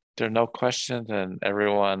 There are no questions, and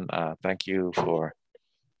everyone, thank you for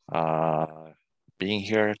being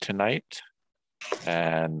here tonight.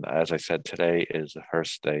 And as I said, today is the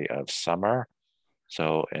first day of summer,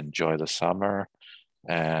 so enjoy the summer.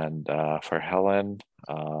 And for Helen,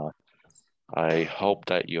 I hope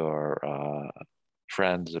that your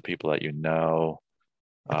friends, the people that you know,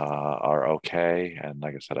 are okay. And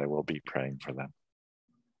like I said, I will be praying for them.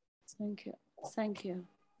 Thank you. Thank you.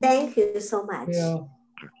 Thank you so much.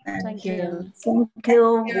 Thank you. Thank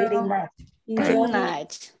you very much. Good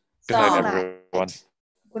night. Good night, everyone.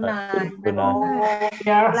 Good night. Good night.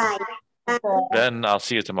 Bye. Ben, I'll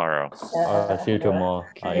see you tomorrow. I'll see you tomorrow.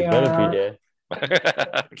 You better be there.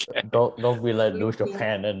 Okay. Don't be like lose your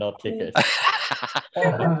pen and not tickets.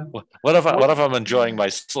 What if I'm enjoying my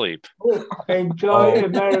sleep? Enjoy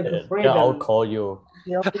American freedom. Yeah, I'll call you.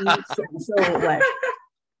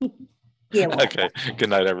 Okay. Good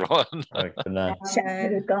night, everyone. All right, good night.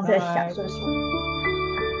刚才享受。